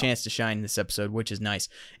get a chance to shine in this episode, which is nice.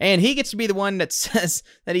 And he gets to be the one that says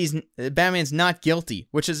that Batman's not guilty,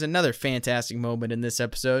 which is another fantastic moment in this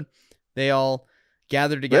episode. They all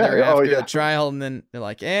gather together after the trial, and then they're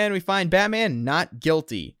like, and we find Batman not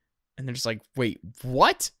guilty. And they're just like, wait,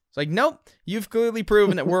 what? It's like, nope, you've clearly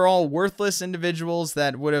proven that we're all worthless individuals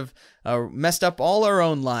that would have messed up all our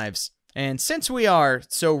own lives. And since we are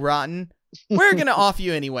so rotten, we're going to off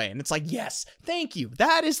you anyway. And it's like, yes, thank you.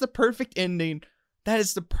 That is the perfect ending. That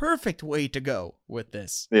is the perfect way to go with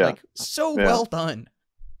this. Yeah. Like, well done.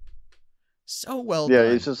 So well done. Yeah,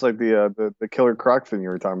 it's just like the Killer Croc thing you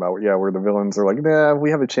were talking about. Yeah, where the villains are like, nah,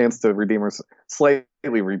 we have a chance to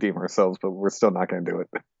slightly redeem ourselves, but we're still not going to do it.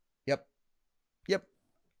 Yep.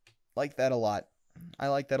 Like that a lot. I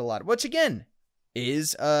like that a lot. Which, again,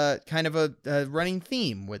 is kind of a running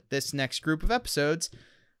theme with this next group of episodes,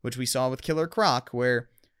 which we saw with Killer Croc, where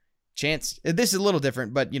Chance, this is a little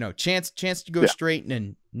different, but, Chance to go straight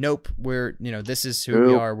and nope, we're, this is who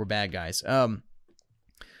we are, we're bad guys.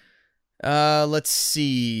 Let's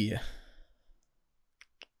see.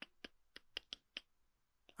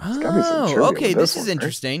 Oh, okay, this is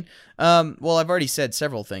interesting. Well, I've already said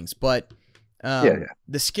several things, but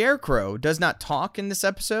the Scarecrow does not talk in this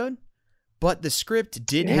episode, but the script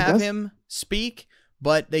did have him speak.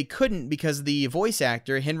 But they couldn't because the voice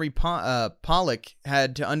actor, Henry Bullock,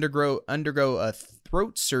 had to undergo a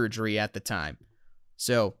throat surgery at the time.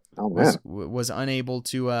 So was unable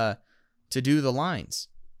to do the lines.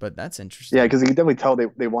 But that's interesting. Yeah, because you can definitely tell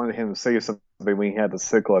they wanted him to say something when he had the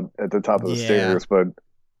sickle at the top of the stairs. But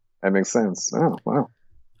that makes sense. Oh, wow.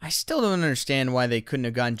 I still don't understand why they couldn't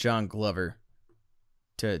have gotten John Glover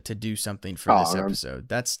to do something for this episode.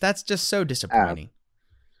 That's just so disappointing.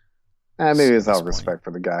 Maybe it's out of respect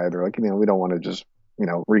for the guy. They're like, we don't want to just,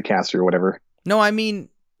 recast you or whatever. No, I mean,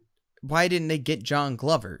 why didn't they get John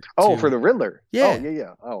Glover? For the Riddler. Yeah. Oh,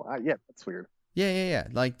 yeah. Oh, yeah. That's weird. Yeah.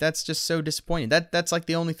 Like, that's just so disappointing. That's like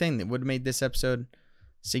the only thing that would have made this episode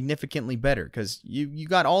significantly better, because you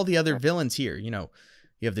got all the other villains here. You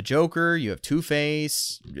have the Joker, you have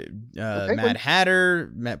Two-Face, Mad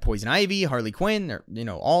Hatter, Poison Ivy, Harley Quinn,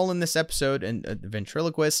 all in this episode, and the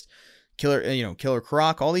Ventriloquist. Killer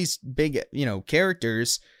Croc, all these big,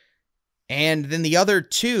 characters. And then the other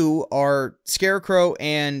two are Scarecrow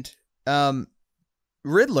and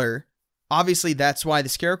Riddler. Obviously, that's why the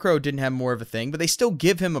Scarecrow didn't have more of a thing, but they still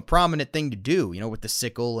give him a prominent thing to do, with the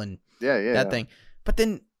sickle and that thing. But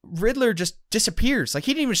then Riddler just disappears. Like,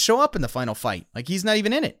 he didn't even show up in the final fight. Like, he's not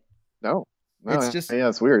even in it. No, it's just... Yeah,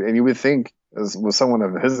 it's weird. And you would think, with someone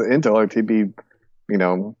of his intellect, he'd be, at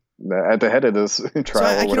the head of this trial.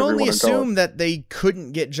 So I can only assume that they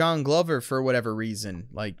couldn't get John Glover for whatever reason.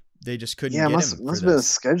 Like, they just couldn't get him. Must have been a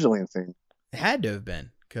scheduling thing. It had to have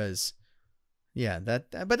been, because... Yeah, but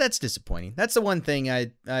that's disappointing. That's the one thing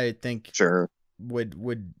I think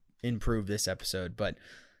would improve this episode. But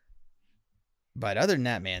other than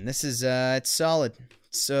that, man, this is it's solid.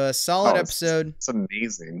 It's a solid episode. It's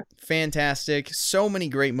amazing. Fantastic. So many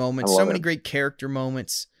great moments. So many great character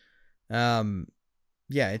moments. Yeah,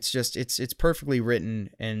 it's perfectly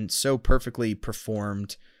written and so perfectly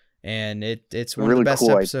performed. And it's one of the best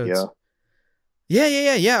episodes.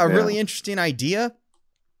 Idea. Yeah. A really interesting idea.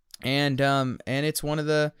 And it's one of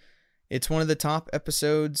the top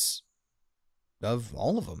episodes of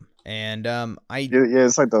all of them. And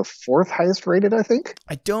it's like the 4th highest rated, I think.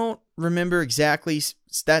 I don't remember exactly.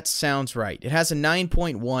 That sounds right. It has a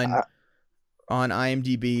 9.1 on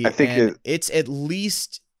IMDb. I think it's at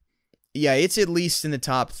least in the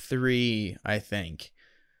top 3, I think.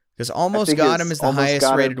 Because Almost Got Him is the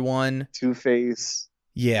highest rated one. Two-Face.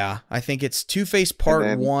 Yeah, I think it's Two-Face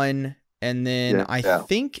Part 1. And then I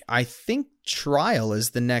think Trial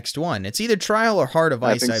is the next one. It's either Trial or Heart of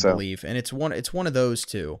Ice, I believe, and it's one of those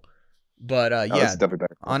two. But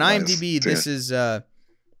on IMDb, this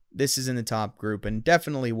is in the top group and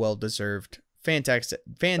definitely well deserved. Fantastic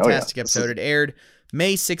episode. It aired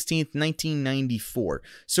May 16th, 1994.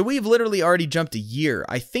 So we've literally already jumped a year.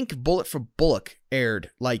 I think Bullet for Bullock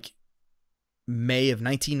aired like May of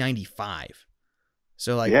 1995.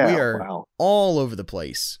 So we are all over the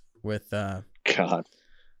place with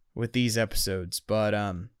these episodes.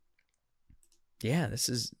 But this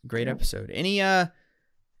is a great episode. Any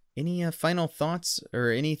final thoughts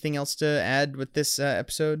or anything else to add with this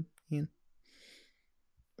episode, Ian?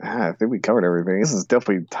 I think we covered everything. This is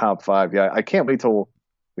definitely top 5. Yeah, I can't wait till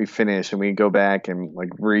we finish and we go back and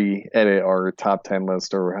re-edit our top 10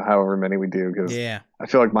 list or however many we do, because I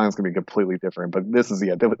feel like mine's gonna be completely different. But this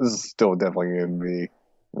is still definitely gonna be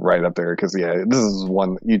right up there, because this is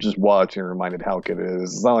one you just watch and you're reminded how good it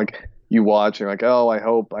is. It's not like you watch and you're like, oh, I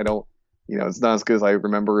hope I don't, it's not as good as I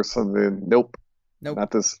remember something. Nope, not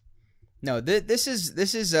this. No, this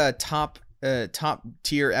is a top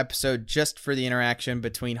tier episode just for the interaction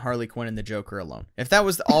between Harley Quinn and the Joker alone. If that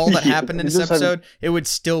was all that happened in this episode, it would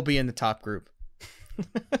still be in the top group.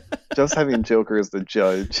 Just having Joker as the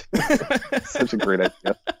judge, such a great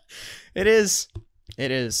idea. It is.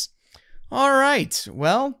 All right.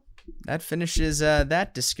 Well, that finishes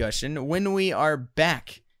that discussion. When we are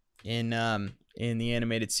back in the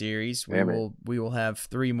animated series, we will have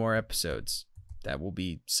 3 more episodes. That will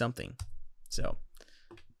be something. So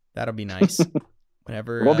that'll be nice.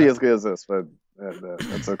 Whenever it won't be as good as this, but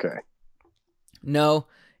that's okay. No, all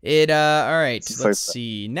right. Let's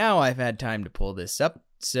see. Now I've had time to pull this up.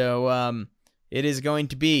 So it is going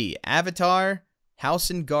to be Avatar, House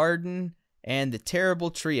and Garden, and the Terrible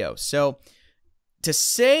Trio. So to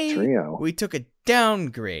say we took a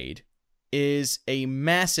downgrade is a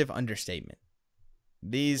massive understatement.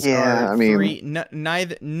 These are three.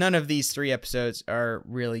 None of these 3 episodes are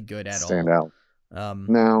really good at all. Stand out.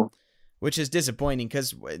 No. Which is disappointing,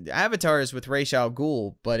 because Avatar is with Ra's al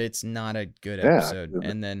Ghul, but it's not a good episode.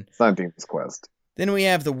 And then it's not Demon's Quest. Then we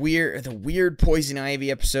have the weird Poison Ivy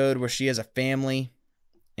episode where she has a family,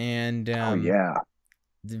 and the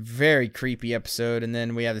very creepy episode. And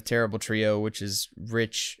then we have the Terrible Trio, which is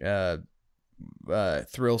rich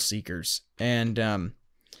thrill seekers, and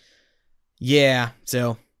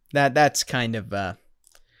so that's kind of a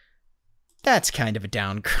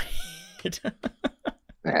downgrade.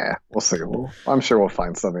 We'll see. I'm sure we'll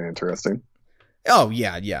find something interesting. Oh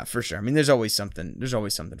yeah, for sure. I mean, there's always something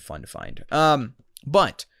fun to find.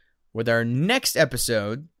 But with our next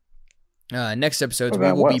episodes, we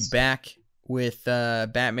will be back with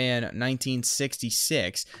Batman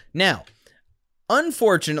 1966. Now,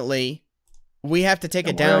 unfortunately, we have to take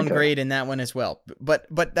a downgrade in that one as well. But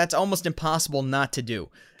that's almost impossible not to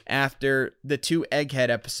do after the 2 Egghead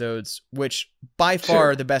episodes, which by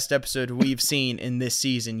far are the best episode we've seen in this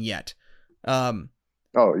season yet. Some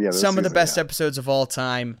of the best episodes of all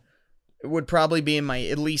time. It would probably be in my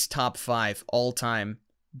at least top 5 all-time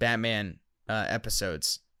Batman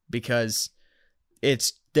episodes, because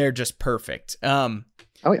they're just perfect.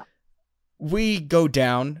 we go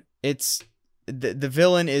down. It's the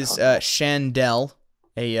villain is Chandel,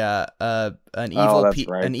 an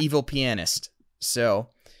evil pianist. So,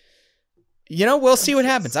 we'll see what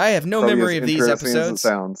happens. I have no memory of these episodes.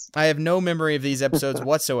 I have no memory of these episodes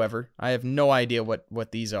whatsoever. I have no idea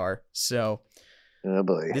what these are. So, oh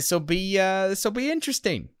boy, this will be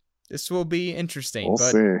interesting. This will be interesting. We'll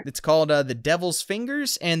see. It's called The Devil's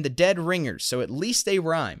Fingers and the Dead Ringers. So at least they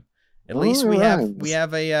rhyme. At least we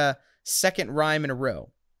have a second rhyme in a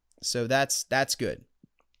row. So that's good.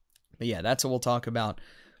 But yeah, that's what we'll talk about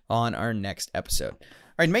on our next episode. All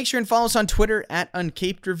right, make sure and follow us on Twitter at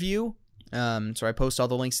Uncaped Review. So I post all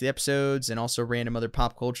the links to the episodes and also random other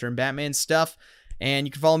pop culture and Batman stuff. And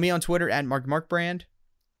you can follow me on Twitter at MarkBrand.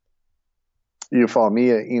 You can follow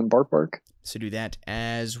me at Ian Bark. So do that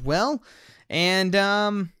as well. And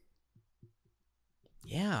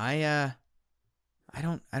yeah, I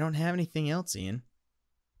don't have anything else, Ian.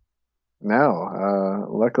 No,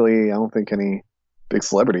 luckily I don't think any big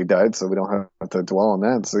celebrity died, so we don't have to dwell on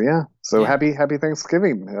that. So yeah, happy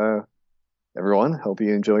Thanksgiving, everyone. Hope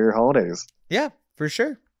you enjoy your holidays. Yeah, for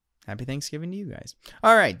sure. Happy Thanksgiving to you guys.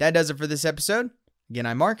 All right, that does it for this episode. Again,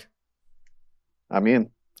 I'm Mark. I'm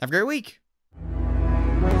Ian. Have a great week.